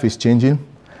my life is changing,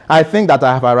 I think that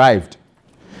I have arrived.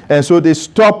 And so they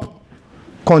stop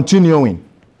continuing.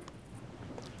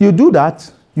 You do that,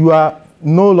 you are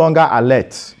no longer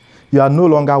alert. You are no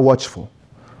longer watchful.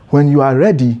 When you are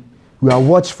ready, you are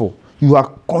watchful. You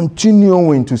are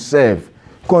continuing to serve,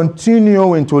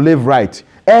 continuing to live right.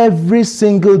 Every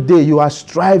single day you are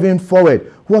striving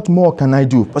forward. What more can I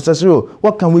do? Pastor Cyril,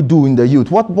 what can we do in the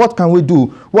youth? What can we do?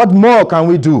 What more can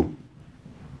we do?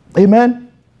 Amen?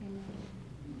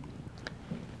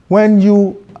 When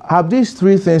you have these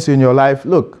 3 things in your life,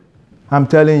 look, I'm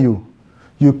telling you,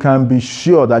 you can be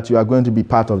sure that you are going to be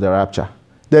part of the rapture.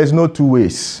 There's no 2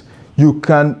 ways. You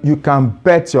can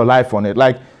bet your life on it.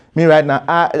 Like me right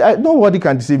now, nobody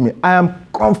can deceive me. I am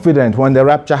confident when the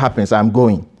rapture happens, I'm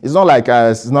going. It's not like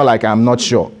I'm not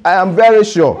sure. I am very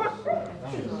sure.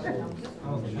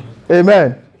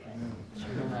 Amen.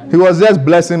 He was just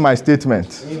blessing my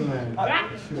statement.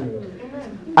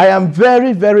 I am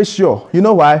very, very sure. You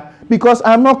know why? Because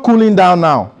I'm not cooling down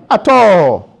now at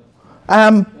all. I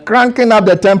am cranking up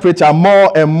the temperature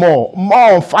more and more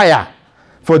on fire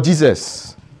for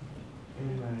Jesus.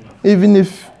 Even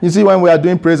if, you see, when we are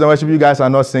doing praise and worship, you guys are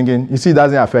not singing, you see, it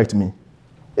doesn't affect me.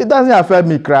 It doesn't affect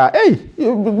me cry. Hey,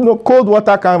 cold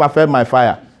water can't affect my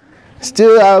fire.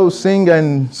 Still, I will sing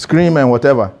and scream and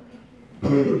whatever.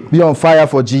 Be on fire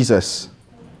for Jesus.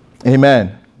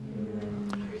 Amen.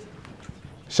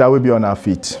 Shall we be on our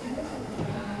feet?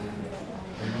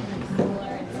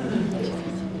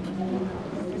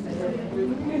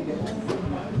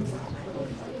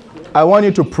 I want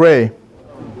you to pray.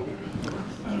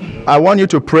 I want you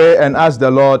to pray and ask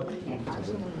the Lord.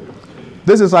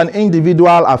 This is an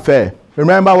individual affair.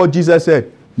 Remember what Jesus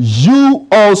said. You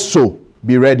also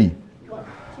be ready.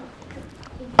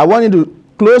 I want you to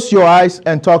close your eyes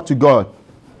and talk to God.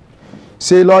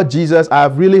 Say, Lord Jesus, I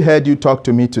have really heard you talk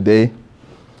to me today.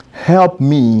 Help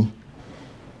me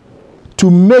to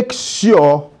make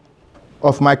sure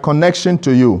of my connection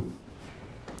to you.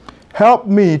 Help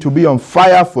me to be on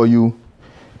fire for you.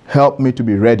 Help me to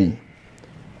be ready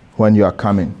when you are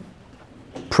coming.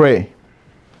 Pray.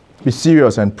 Be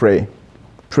serious and pray.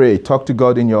 Pray. Talk to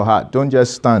God in your heart. Don't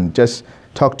just stand. Just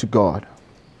talk to God.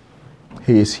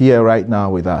 He is here right now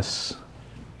with us.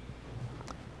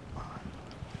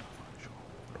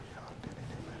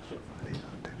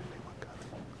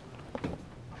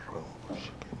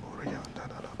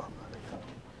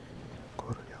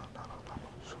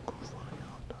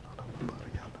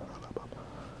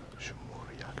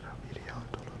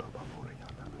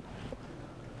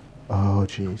 Oh,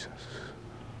 Jesus.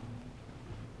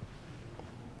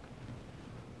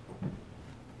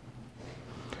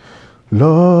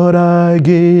 Lord, I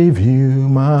give you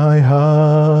my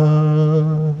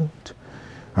heart.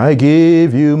 I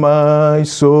give you my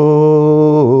soul.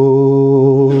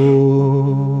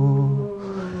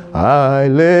 I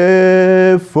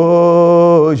live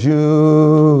for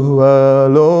you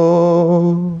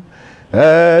alone.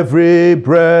 Every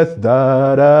breath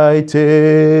that I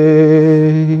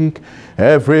take,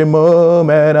 every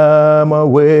moment I'm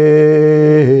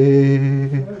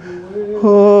awake.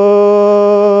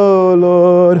 Oh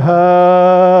Lord,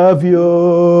 have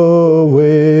your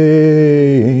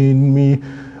way in me.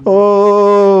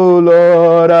 Oh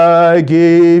Lord, I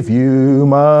give you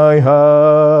my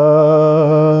heart.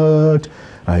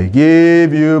 I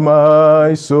give you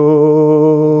my soul.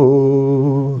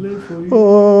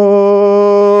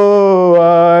 Oh,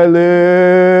 I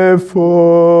live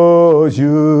for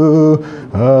you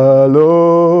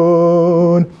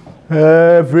alone.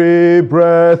 Every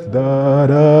breath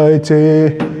that I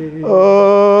take,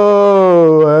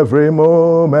 oh, every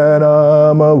moment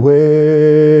I'm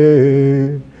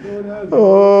awake.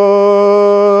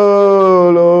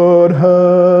 Oh, Lord,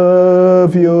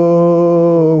 have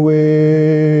your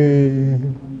way.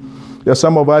 There's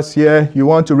some of us here, you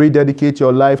want to rededicate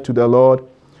your life to the Lord.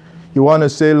 You want to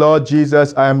say, Lord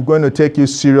Jesus, I am going to take you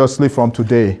seriously from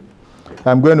today.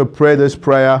 I'm going to pray this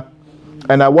prayer.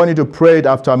 And I want you to pray it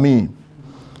after me.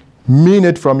 Mean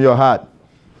it from your heart.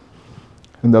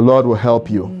 And the Lord will help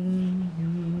you.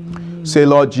 Say,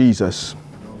 Lord Jesus,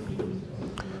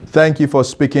 thank you for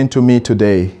speaking to me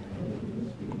today.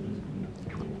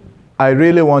 I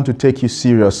really want to take you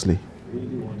seriously.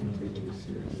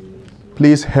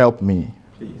 Please help me.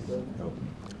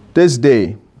 This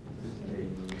day,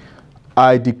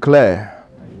 I declare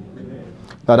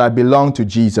that I belong to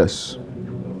Jesus.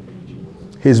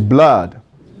 His blood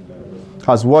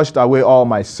has washed away all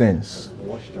my sins.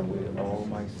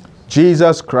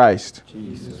 Jesus Christ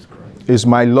is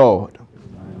my Lord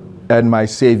and my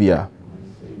Savior.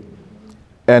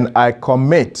 And I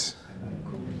commit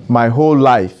my whole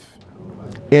life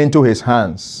into His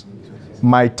hands.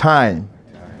 My time,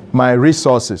 my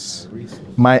resources,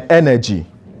 my energy,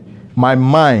 my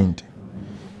mind,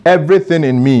 everything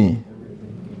in me,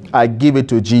 I give it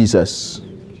to Jesus.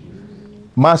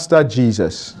 Master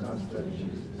Jesus,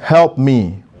 help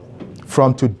me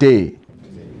from today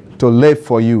to live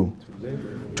for you,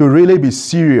 to really be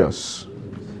serious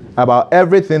about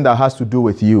everything that has to do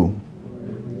with you.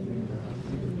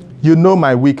 You know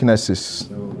my weaknesses.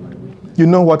 You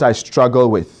know what I struggle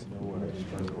with.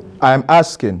 I am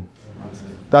asking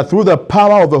that through the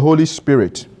power of the Holy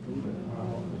Spirit,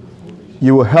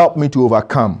 you will help me to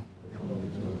overcome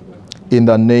in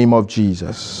the name of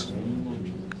Jesus.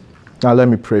 Now let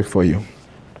me pray for you.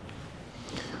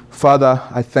 Father,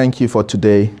 I thank you for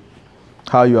today,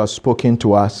 how you have spoken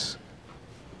to us.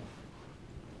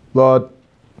 Lord,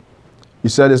 you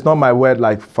said it's not my word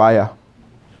like fire.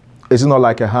 It's not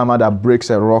like a hammer that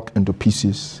breaks a rock into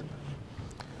pieces.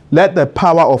 let the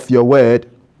power of your word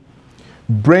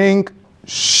bring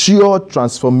sure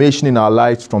transformation in our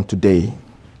lives from today.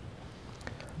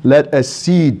 Let a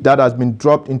seed that has been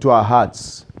dropped into our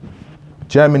hearts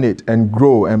germinate and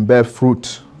grow and bear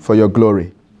fruit for your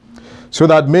glory, so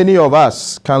that many of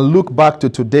us can look back to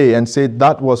today and say,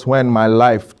 that was when my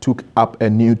life took up a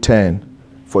new turn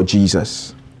for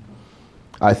Jesus.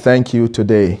 I thank you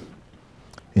today.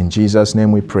 In Jesus'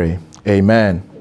 name we pray. Amen.